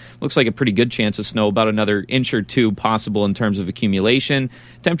cloudy, and looks like a pretty good chance of snow, about another inch or two possible in terms of accumulation.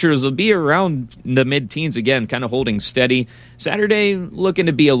 Temperatures will be around the mid-teens again, kind of holding steady. Saturday, looking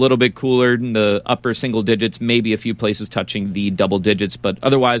to be a little bit cooler in the upper single digits, maybe a few places touching the double digits, but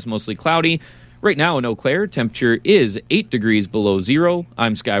otherwise mostly cloudy. Right now in Eau Claire, temperature is 8 degrees below zero.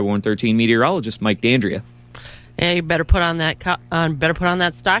 I'm Skywarn 13 meteorologist Mike D'Andrea. Yeah, you better put on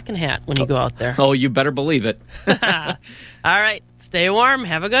that stocking hat when you go out there. Oh, you better believe it. All right, stay warm.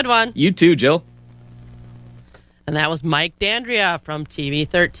 Have a good one. You too, Jill. And that was Mike D'Andrea from TV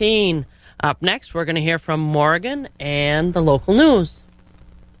 13. Up next, we're going to hear from Morgan and the local news.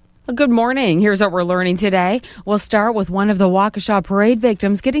 Good morning. Here's what we're learning today. We'll start with one of the Waukesha parade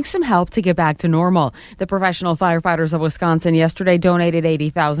victims getting some help to get back to normal. The Professional Firefighters of Wisconsin yesterday donated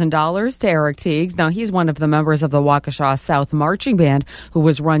 $80,000 to Eric Teagues. Now, he's one of the members of the Waukesha South Marching Band who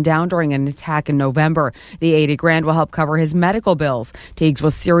was run down during an attack in November. The $80,000 will help cover his medical bills. Teagues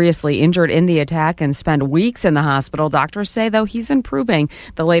was seriously injured in the attack and spent weeks in the hospital. Doctors say, though, he's improving.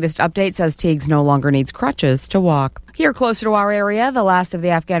 The latest update says Teagues no longer needs crutches to walk. Here closer to our area, the last of the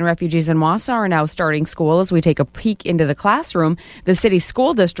Afghan refugees in Wausau are now starting school. As we take a peek into the classroom, the city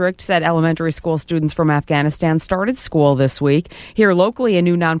school district said elementary school students from Afghanistan started school this week. Here locally, a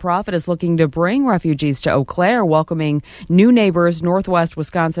new nonprofit is looking to bring refugees to Eau Claire. Welcoming New Neighbors Northwest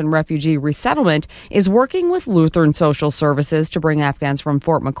Wisconsin Refugee Resettlement is working with Lutheran Social Services to bring Afghans from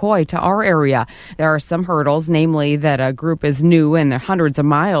Fort McCoy to our area. There are some hurdles, namely that a group is new and they're hundreds of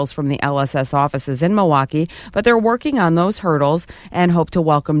miles from the LSS offices in Milwaukee, but they're working on those hurdles and hope to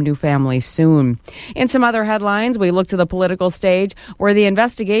welcome new families soon. In some other headlines, we look to the political stage where the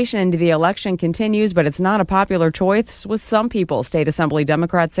investigation into the election continues, but it's not a popular choice with some people. State Assembly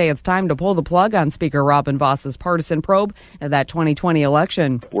Democrats say it's time to pull the plug on Speaker Robin Voss's partisan probe of that 2020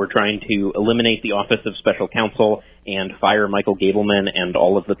 election. We're trying to eliminate the Office of Special Counsel and fire Michael Gableman and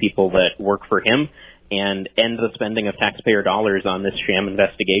all of the people that work for him, and end the spending of taxpayer dollars on this sham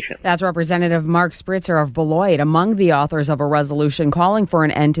investigation. That's Representative Mark Spritzer of Beloit, among the authors of a resolution calling for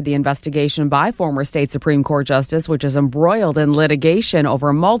an end to the investigation by former state Supreme Court Justice, which is embroiled in litigation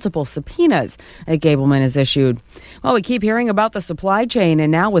over multiple subpoenas that Gableman has issued. Well, we keep hearing about the supply chain,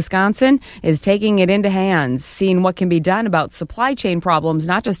 and now Wisconsin is taking it into hands, seeing what can be done about supply chain problems,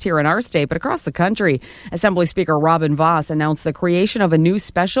 not just here in our state, but across the country. Assembly Speaker Robin Voss announced the creation of a new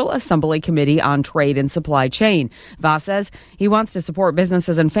special assembly committee on trade and supply chain. Voss says he wants to support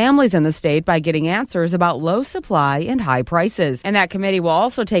businesses and families in the state by getting answers about low supply and high prices. And that committee will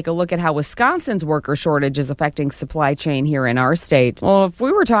also take a look at how Wisconsin's worker shortage is affecting supply chain here in our state. Well, if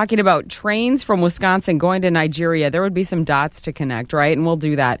we were talking about trains from Wisconsin going to Nigeria, there would be some dots to connect, right? And we'll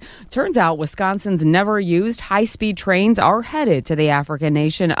do that. Turns out Wisconsin's never used high-speed trains are headed to the African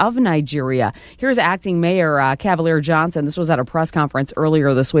nation of Nigeria. Here's Acting Mayor Cavalier Johnson. This was at a press conference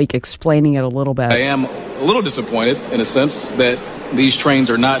earlier this week explaining it a little bit. I am a little disappointed in a sense that these trains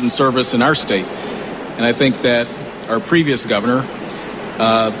are not in service in our state. And I think that our previous governor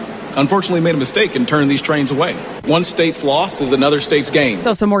unfortunately made a mistake in turning these trains away. One state's loss is another state's gain.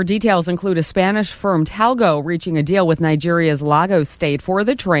 So some more details include a Spanish firm, Talgo, reaching a deal with Nigeria's Lagos state for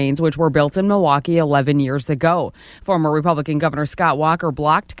the trains, which were built in Milwaukee 11 years ago. Former Republican Governor Scott Walker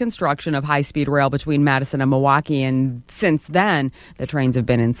blocked construction of high-speed rail between Madison and Milwaukee, and since then, the trains have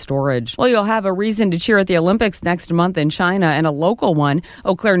been in storage. Well, you'll have a reason to cheer at the Olympics next month in China, and a local one.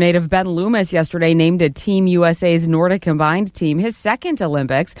 Eau Claire native Ben Loomis yesterday named a Team USA's Nordic combined team his second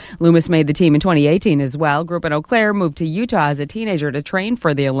Olympics. Loomis made the team in 2018 as well. Grew up in Eau Claire, moved to Utah as a teenager to train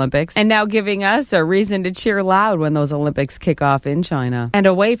for the Olympics, and now giving us a reason to cheer loud when those Olympics kick off in China. And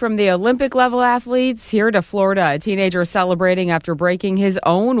away from the Olympic-level athletes, here to Florida, a teenager celebrating after breaking his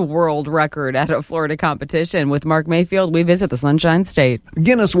own world record at a Florida competition. With Mark Mayfield, we visit the Sunshine State.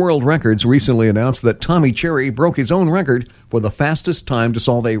 Guinness World Records recently announced that Tommy Cherry broke his own record for the fastest time to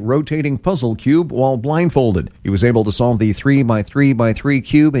solve a rotating puzzle cube while blindfolded. He was able to solve the 3x3x3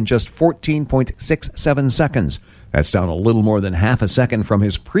 cube in just 14.67 seconds. That's down a little more than half a second from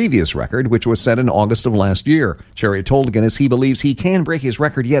his previous record, which was set in August of last year. Cherry told Guinness he believes he can break his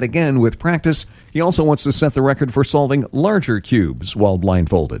record yet again with practice. He also wants to set the record for solving larger cubes while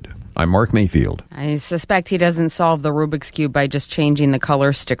blindfolded. I'm Mark Mayfield. I suspect he doesn't solve the Rubik's Cube by just changing the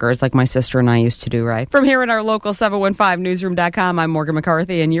color stickers like my sister and I used to do, right? From here in our local 715newsroom.com, I'm Morgan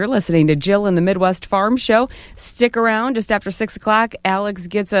McCarthy, and you're listening to Jill in the Midwest Farm Show. Stick around. Just after 6 o'clock, Alex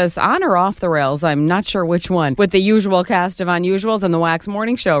gets us on or off the rails. I'm not sure which one. With the usual cast of Unusuals and the Wax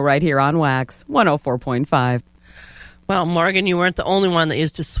Morning Show right here on Wax 104.5. Well, Morgan, you weren't the only one that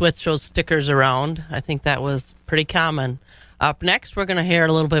used to switch those stickers around. I think that was pretty common. Up next, we're going to hear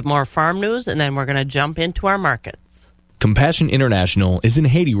a little bit more farm news, and then we're going to jump into our markets. Compassion International is in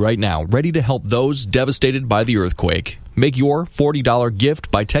Haiti right now, ready to help those devastated by the earthquake. Make your $40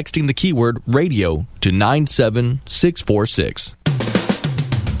 gift by texting the keyword radio to 97646.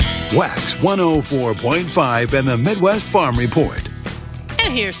 Wax 104.5 and the Midwest Farm Report.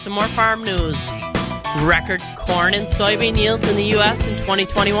 And here's some more farm news. Record corn and soybean yields in the U.S. in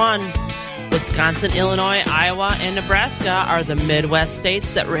 2021. Wisconsin, Illinois, Iowa, and Nebraska are the Midwest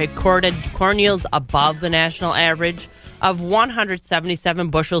states that recorded corn yields above the national average of 177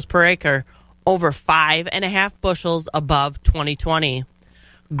 bushels per acre, over 5.5 bushels above 2020.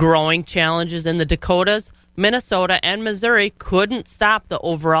 Growing challenges in the Dakotas, Minnesota, and Missouri couldn't stop the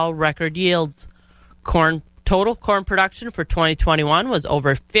overall record yields. Total corn production for 2021 was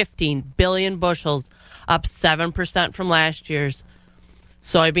over 15 billion bushels, up 7% from last year's.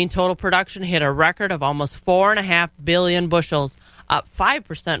 Soybean total production hit a record of almost 4.5 billion bushels, up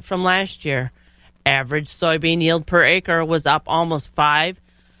 5% from last year. Average soybean yield per acre was up almost a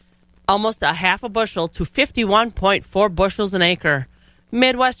half a bushel to 51.4 bushels an acre.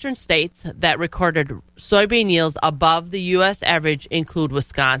 Midwestern states that recorded soybean yields above the U.S. average include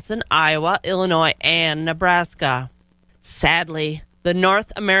Wisconsin, Iowa, Illinois, and Nebraska. Sadly, the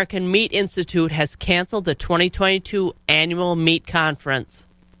North American Meat Institute has canceled the 2022 annual meat conference.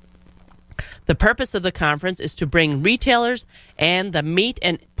 The purpose of the conference is to bring retailers and the meat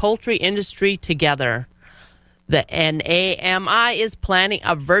and poultry industry together. The NAMI is planning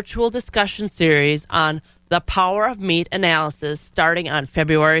a virtual discussion series on the power of meat analysis starting on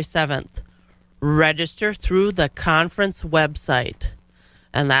February 7th. Register through the conference website.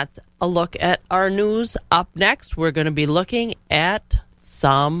 And that's a look at our news. Up next, we're going to be looking at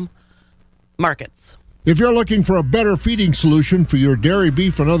some markets. If you're looking for a better feeding solution for your dairy,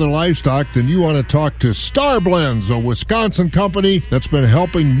 beef, and other livestock, then you want to talk to Star Blends, a Wisconsin company that's been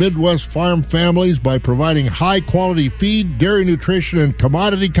helping Midwest farm families by providing high-quality feed, dairy nutrition, and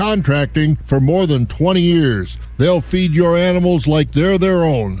commodity contracting for more than 20 years. They'll feed your animals like they're their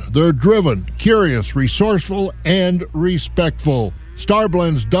own. They're driven, curious, resourceful, and respectful. Star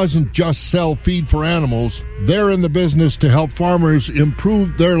Blends doesn't just sell feed for animals. They're in the business to help farmers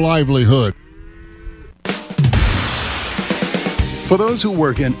improve their livelihood. For those who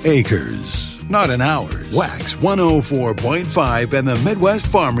work in acres, not in hours, Wax 104.5 and the Midwest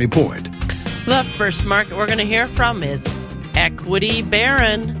Farm Report. The first market we're going to hear from is Equity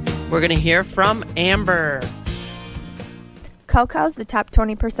Barron. We're going to hear from Amber. Cows, the top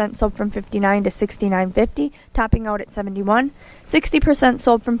 20% sold from $59 to $69.50, topping out at $71. 60%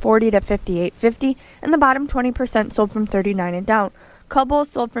 sold from $40 to $58.50, and the bottom 20% sold from $39 and down. Cull bulls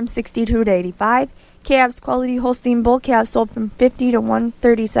sold from $62 to $85. Calves, quality Holstein bull calves sold from $50 to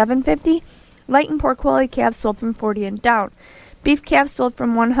 $137.50. Light and poor quality calves sold from $40 and down. Beef calves sold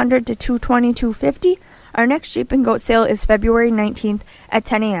from $100 to $222.50. Our next sheep and goat sale is February 19th at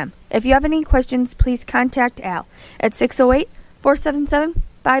 10 a.m. If you have any questions, please contact Al at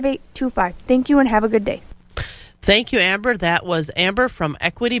 608-477-5825. Thank you and have a good day. Thank you, Amber. That was Amber from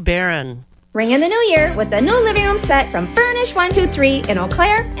Equity Barron. Ring in the new year with a new living room set from Furnish 123 in Eau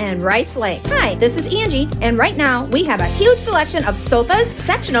Claire and Rice Lake. Hi, this is Angie, and right now we have a huge selection of sofas,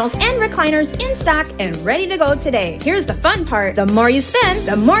 sectionals, and recliners in stock and ready to go today. Here's the fun part. The more you spend,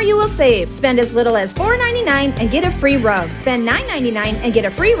 the more you will save. Spend as little as $4.99 and get a free rug. Spend $9.99 and get a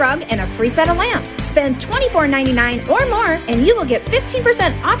free rug and a free set of lamps. Spend $24.99 or more and you will get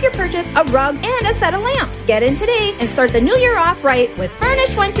 15% off your purchase, a rug, and a set of lamps. Get in today and start the new year off right with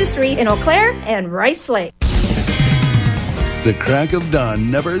Furnish 123 in Eau Claire and Rice Lake. The crack of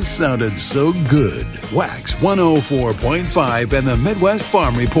dawn never sounded so good. Wax 104.5 and the Midwest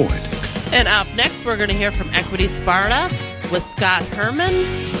Farm Report. And up next, we're going to hear from Equity Sparta with Scott Herman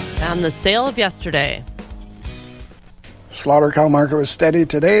on the sale of yesterday. Slaughter cow market was steady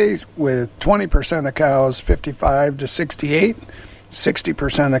today with 20% of the cows 55 to 68,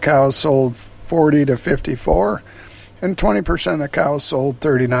 60% of the cows sold 40 to 54, and 20% of the cows sold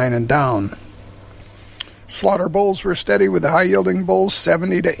 39 and down. Slaughter bulls were steady with the high-yielding bulls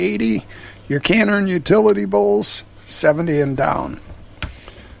 70 to 80, your canner and utility bulls 70 and down.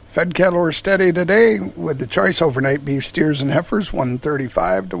 Fed cattle were steady today with the choice overnight beef steers and heifers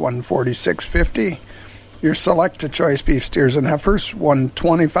 135 to 146.50. Your select to choice beef steers and heifers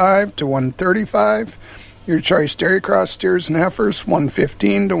 125 to 135. Your choice dairy cross steers and heifers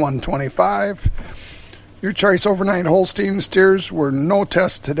 115 to 125. Your choice overnight Holstein steers were no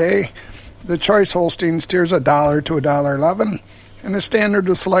test today. The choice Holstein steers $1 to $1.11, and the standard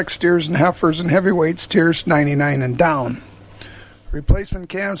to select steers and heifers and heavyweight steers 99 and down. Replacement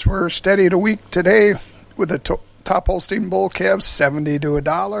calves were steady to weak today with the top Holstein bull calves 70 to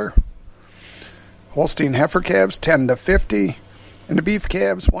 $1. Holstein heifer calves 10 to 50, and the beef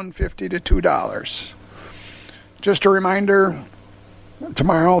calves 150 to $2. Just a reminder,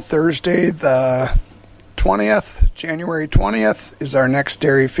 tomorrow, Thursday, the 20th, January 20th, is our next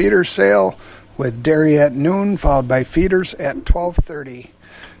dairy feeder sale with dairy at noon, followed by feeders at 12:30.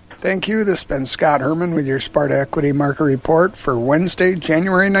 Thank you. This has been Scott Herman with your Sparta Equity Market Report for Wednesday,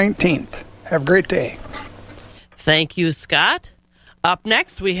 January 19th. Have a great day. Thank you, Scott. Up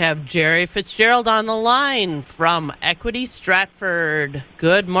next, we have Jerry Fitzgerald on the line from Equity Stratford.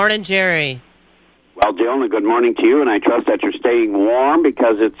 Good morning, Jerry. Well, Jill, good morning to you, and I trust that you're staying warm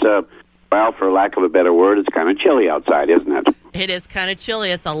because it's, well, for lack of a better word, it's kind of chilly outside, isn't it? It is kind of chilly.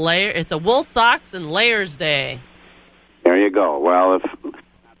 It's a wool socks and layers day. There you go. Well, if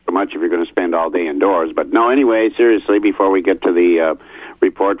much if you're going to spend all day indoors. But no, anyway, seriously, before we get to the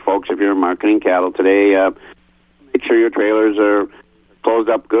report, folks, if you're marketing cattle today, make sure your trailers are closed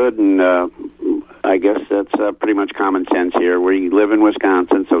up good, and I guess that's pretty much common sense here. We live in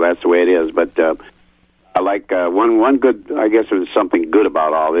Wisconsin, so that's the way it is. But I like one good, I guess there's something good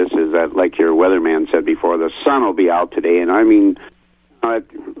about all this is that, like your weatherman said before, the sun will be out today, and I mean, it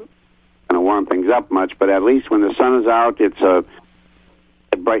kind of warm things up much, but at least when the sun is out, it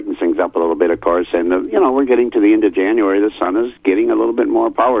brightens things up a little bit, of course, and, we're getting to the end of January. The sun is getting a little bit more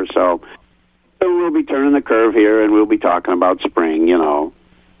power, so we'll be turning the curve here, and we'll be talking about spring,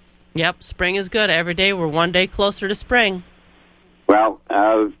 Yep, spring is good. Every day we're one day closer to spring. Well,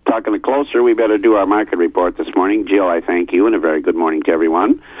 talking closer, we better do our market report this morning. Jill, I thank you, and a very good morning to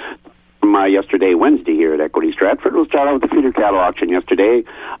everyone. From yesterday, Wednesday, here at Equity Stratford, we'll start out with the feeder cattle auction yesterday.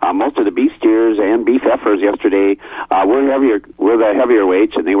 Most of the beef steers and beef heifers yesterday were the heavier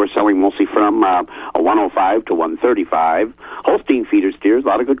weights, and they were selling mostly from a 105 to 135. Holstein feeder steers, a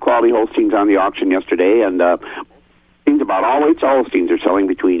lot of good quality Holsteins on the auction yesterday, and about all weights Holsteins are selling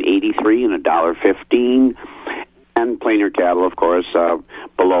between $83 and $1.15. And plainer cattle, of course,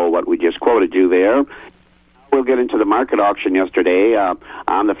 below what we just quoted you there. We'll get into the market auction yesterday.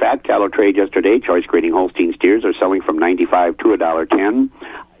 On the fat cattle trade yesterday, choice grading Holstein steers are selling from $95 to $1.10.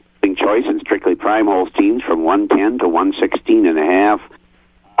 Choice and strictly prime Holsteins from $110 to $116.5.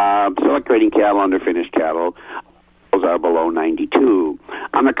 Select grading cattle, under finished cattle, those are below 92.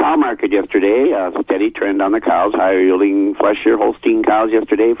 On the cow market yesterday, a steady trend on the cows, higher yielding fleshier Holstein cows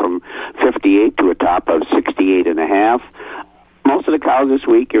yesterday from 58 to a top of 68.5. Most of the cows this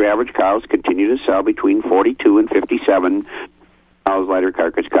week, your average cows, continue to sell between 42 and 57. Cows, lighter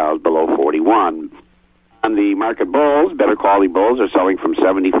carcass cows below 41. On the market bulls, better quality bulls are selling from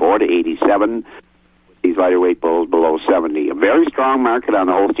 74 to 87. These lighter weight bulls below 70. A very strong market on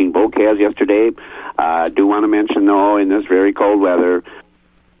the Holstein bull calves yesterday. I do want to mention, though, in this very cold weather,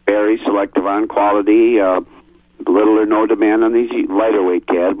 very selective on quality. Little or no demand on these lighter weight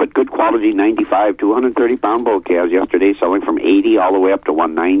calves, but good quality 95 to 130 pound bull calves yesterday, selling from 80 all the way up to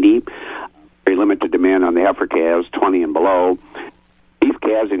 190. Very limited demand on the heifer calves, 20 and below. Beef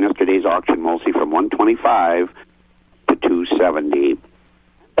calves in yesterday's auction mostly from 125 to 270.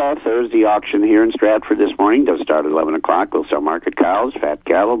 Thursday auction here in Stratford this morning does start at 11 o'clock. We'll sell market cows, fat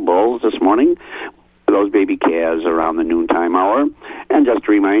cattle, bulls this morning. Those baby calves around the noontime hour. And just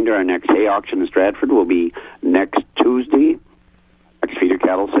a reminder, our next hay auction in Stratford will be next Tuesday. Next feeder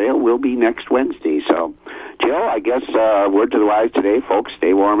cattle sale will be next Wednesday. So, Jill, I guess word to the wise today, folks,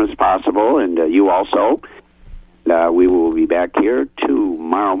 stay warm as possible, and you also. We will be back here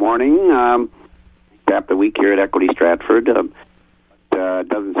tomorrow morning, wrap the week here at Equity Stratford.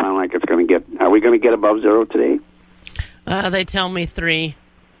 Doesn't sound like it's going to get... Are we going to get above zero today? They tell me 3.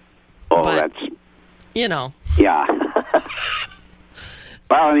 Oh, but, that's... Yeah.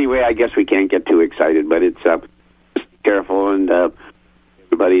 Well, anyway, I guess we can't get too excited, but it's just careful, and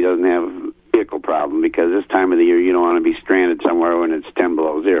everybody doesn't have a vehicle problem, because this time of the year you don't want to be stranded somewhere when it's 10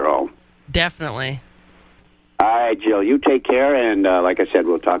 below zero. Definitely. All right, Jill, you take care, and like I said,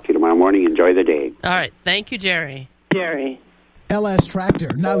 we'll talk to you tomorrow morning. Enjoy the day. All right. Thank you, Jerry. Jerry. LS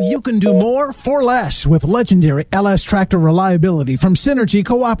Tractor. Now you can do more for less with legendary LS Tractor reliability from Synergy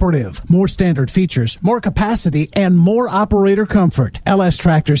Cooperative. More standard features, more capacity, and more operator comfort. LS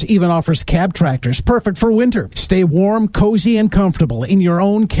Tractors even offers cab tractors perfect for winter. Stay warm, cozy, and comfortable in your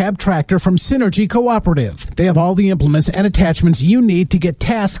own cab tractor from Synergy Cooperative. They have all the implements and attachments you need to get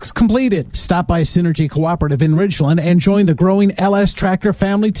tasks completed. Stop by Synergy Cooperative in Ridgeland and join the growing LS Tractor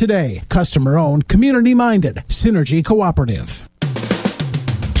family today. Customer-owned, community-minded. Synergy Cooperative.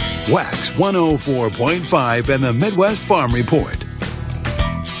 Wax 104.5 and the Midwest Farm Report.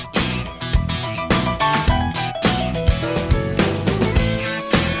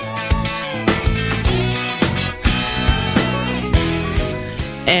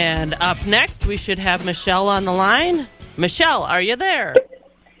 And up next, we should have Michelle on the line. Michelle, are you there?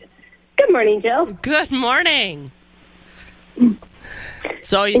 Good morning, Jill. Good morning.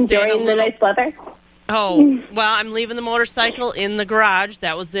 So you enjoying the nice weather? Oh, well, I'm leaving the motorcycle in the garage.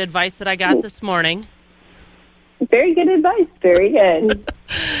 That was the advice that I got this morning. Very good advice. Very good.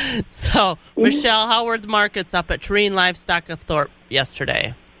 So, Michelle, how were the markets up at Terrain Livestock of Thorpe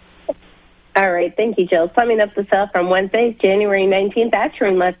yesterday? All right. Thank you, Jill. Summing up the sale from Wednesday, January 19th at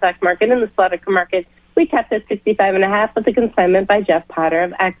Terrain Livestock Market in the Slaughter Market, we capped at 65.5 with a consignment by Jeff Potter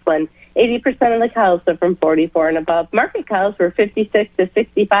of Excellent. 80% of the cows are from 44 and above. Market cows were 56 to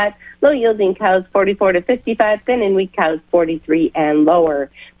 65. Low-yielding cows, 44 to 55. Thin and weak cows, 43 and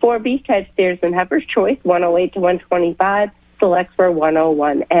lower. For beef type steers and heifers, choice, 108 to 125. Selects were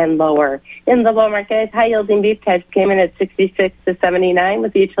 101 and lower. In the low market, high-yielding beef types came in at 66 to 79,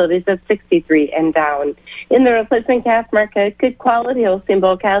 with the utilities at 63 and down. In the replacement calf market, good quality Holstein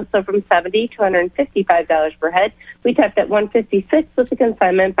bull cows sold from $70 to $155 per head. We tapped at 156 with a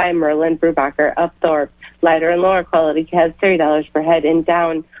consignment by Merlin Brubacher of Thorpe. Lighter and lower quality calves, $30 per head and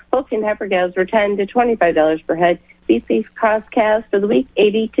down. Holstein heifer cows were $10 to $25 per head. Beef cost calves for the week,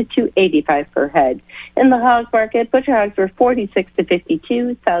 $80 to $285 per head. In the hog market, butcher hogs were 46 to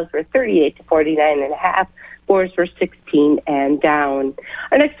 52, sows were 38 to 49.5, boars were 16 and down.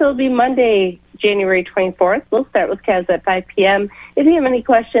 Our next will be Monday, January 24th. We'll start with calves at 5 p.m. If you have any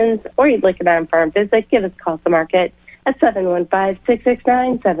questions or you'd like an on-farm visit, give us a call to the market at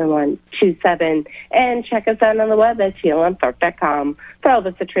 715-669-7127. And check us out on the web at TLMThorpe.com. For all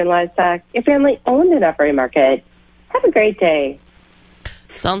this at Terrain Livestock, your family-owned and operated market. Have a great day.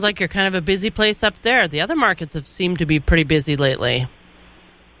 Sounds like you're kind of a busy place up there. The other markets have seemed to be pretty busy lately.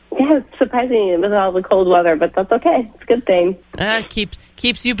 Yeah, it's surprising with all the cold weather, but that's okay. It's a good thing.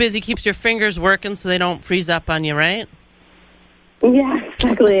 Keeps you busy, keeps your fingers working so they don't freeze up on you, right? Yeah,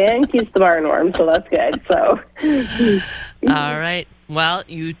 exactly. And keeps the barn warm, so that's good. So, all right. Well,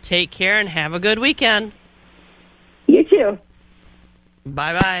 you take care and have a good weekend. You too.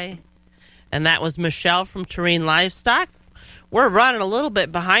 Bye-bye. And that was Michelle from Terrain Livestock. We're running a little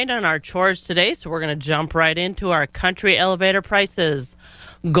bit behind on our chores today, so we're going to jump right into our country elevator prices.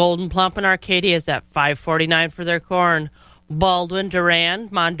 Golden Plump and Arcadia is at $5.49 for their corn. Baldwin,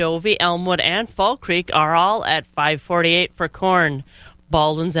 Durand, Mondovi, Elmwood, and Fall Creek are all at $5.48 for corn.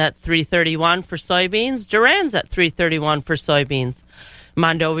 Baldwin's at $3.31 for soybeans. Durand's at $3.31 for soybeans.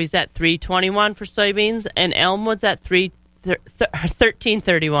 Mondovi's at $3.21 for soybeans, and Elmwood's at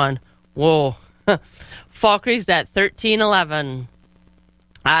 $13.31. Whoa. Fall Creek's at $13.11.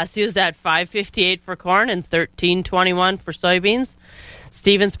 Osceola's at $5.58 for corn and $13.21 for soybeans.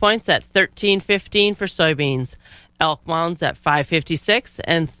 Stevens Point's at $13.15 for soybeans. Elk Mound's at $5.56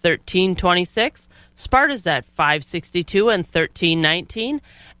 and $13.26. Sparta's at $5.62 and $13.19.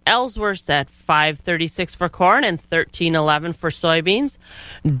 Ellsworth's at $5.36 for corn and $13.11 for soybeans.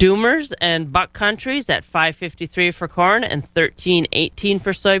 Doomers and Buck Country's at $5.53 for corn and $13.18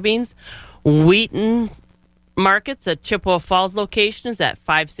 for soybeans. Wheaton Markets at Chippewa Falls location is at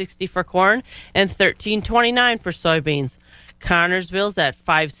 $5.60 for corn and $13.29 for soybeans. Connorsville's at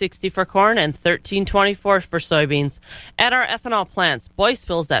 $5.60 for corn and $13.24 for soybeans. At our ethanol plants,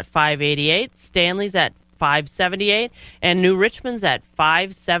 Boyceville's at $5.88, Stanley's at $5.78, and New Richmond's at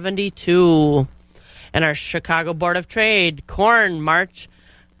 $5.72. And our Chicago Board of Trade corn March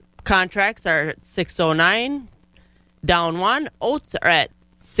contracts are at $6.09, down 1. Oats are at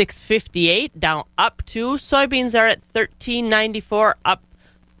 $6.58, down up 2. Soybeans are at $13.94, up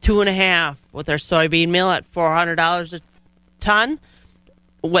 2.5. With our soybean meal at $400 a ton,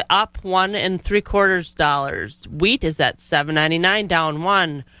 up $1 3/4. Wheat is at $7.99, down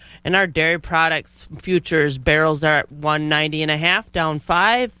 1. And our dairy products futures barrels are at $1.90.5, down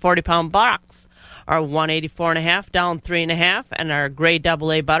 5. 40-pound box are $1.84.5, down 3.5. And our gray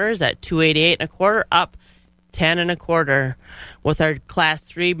AA butter is at $2.88 1/4, up $10.25. With our Class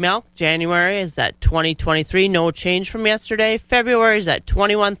 3 milk, January is at $20.23, no change from yesterday. February is at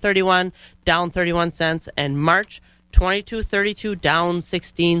 $21.31, down 31 cents, and March $22.32, down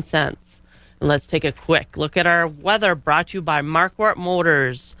 16 cents. And let's take a quick look at our weather, brought to you by Marquardt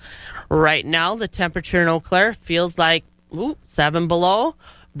Motors. Right now, the temperature in Eau Claire feels like 7 below,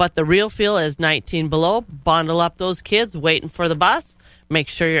 but the real feel is 19 below. Bundle up those kids waiting for the bus. Make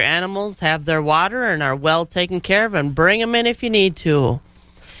sure your animals have their water and are well taken care of, and bring them in if you need to.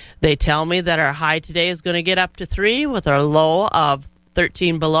 They tell me that our high today is going to get up to 3 with our low of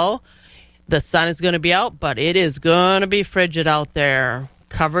 13 below. The sun is going to be out, but it is going to be frigid out there.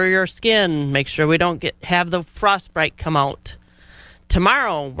 Cover your skin. Make sure we don't have the frostbite come out.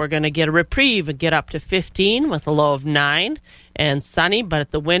 Tomorrow, we're going to get a reprieve and get up to 15 with a low of 9 and sunny,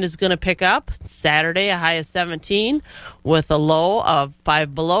 but the wind is going to pick up. Saturday, a high of 17 with a low of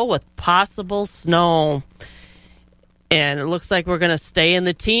 5 below with possible snow. And it looks like we're going to stay in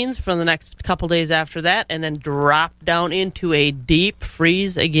the teens for the next couple days after that and then drop down into a deep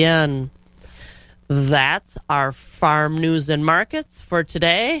freeze again. That's our farm news and markets for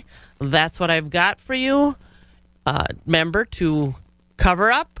today. That's what I've got for you. Remember to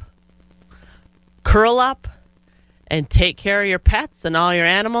cover up, curl up, and take care of your pets and all your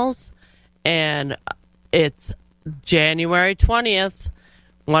animals. And it's January 20th,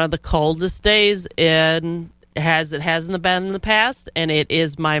 one of the coldest days it hasn't been in the past, and it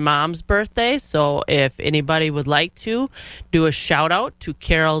is my mom's birthday. So if anybody would like to do a shout out to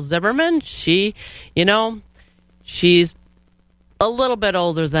Carol Zimmerman, she's a little bit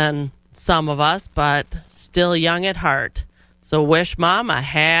older than some of us, but still young at heart. So wish Mom a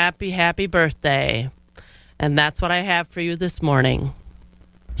happy, happy birthday. And that's what I have for you this morning.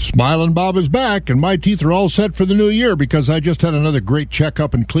 Smiling Bob is back, and my teeth are all set for the new year because I just had another great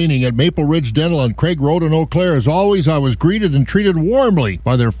checkup and cleaning at Maple Ridge Dental on Craig Road in Eau Claire. As always, I was greeted and treated warmly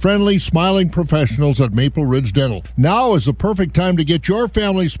by their friendly, smiling professionals at Maple Ridge Dental. Now is the perfect time to get your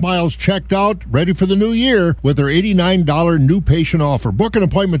family smiles checked out, ready for the new year with their $89 new patient offer. Book an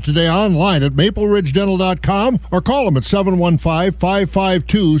appointment today online at mapleridgedental.com or call them at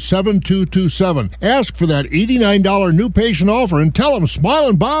 715-552-7227. Ask for that $89 new patient offer and tell them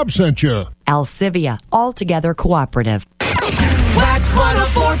Smiling Bob sent you. Alcivia, altogether cooperative. Wax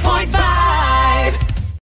 104.5.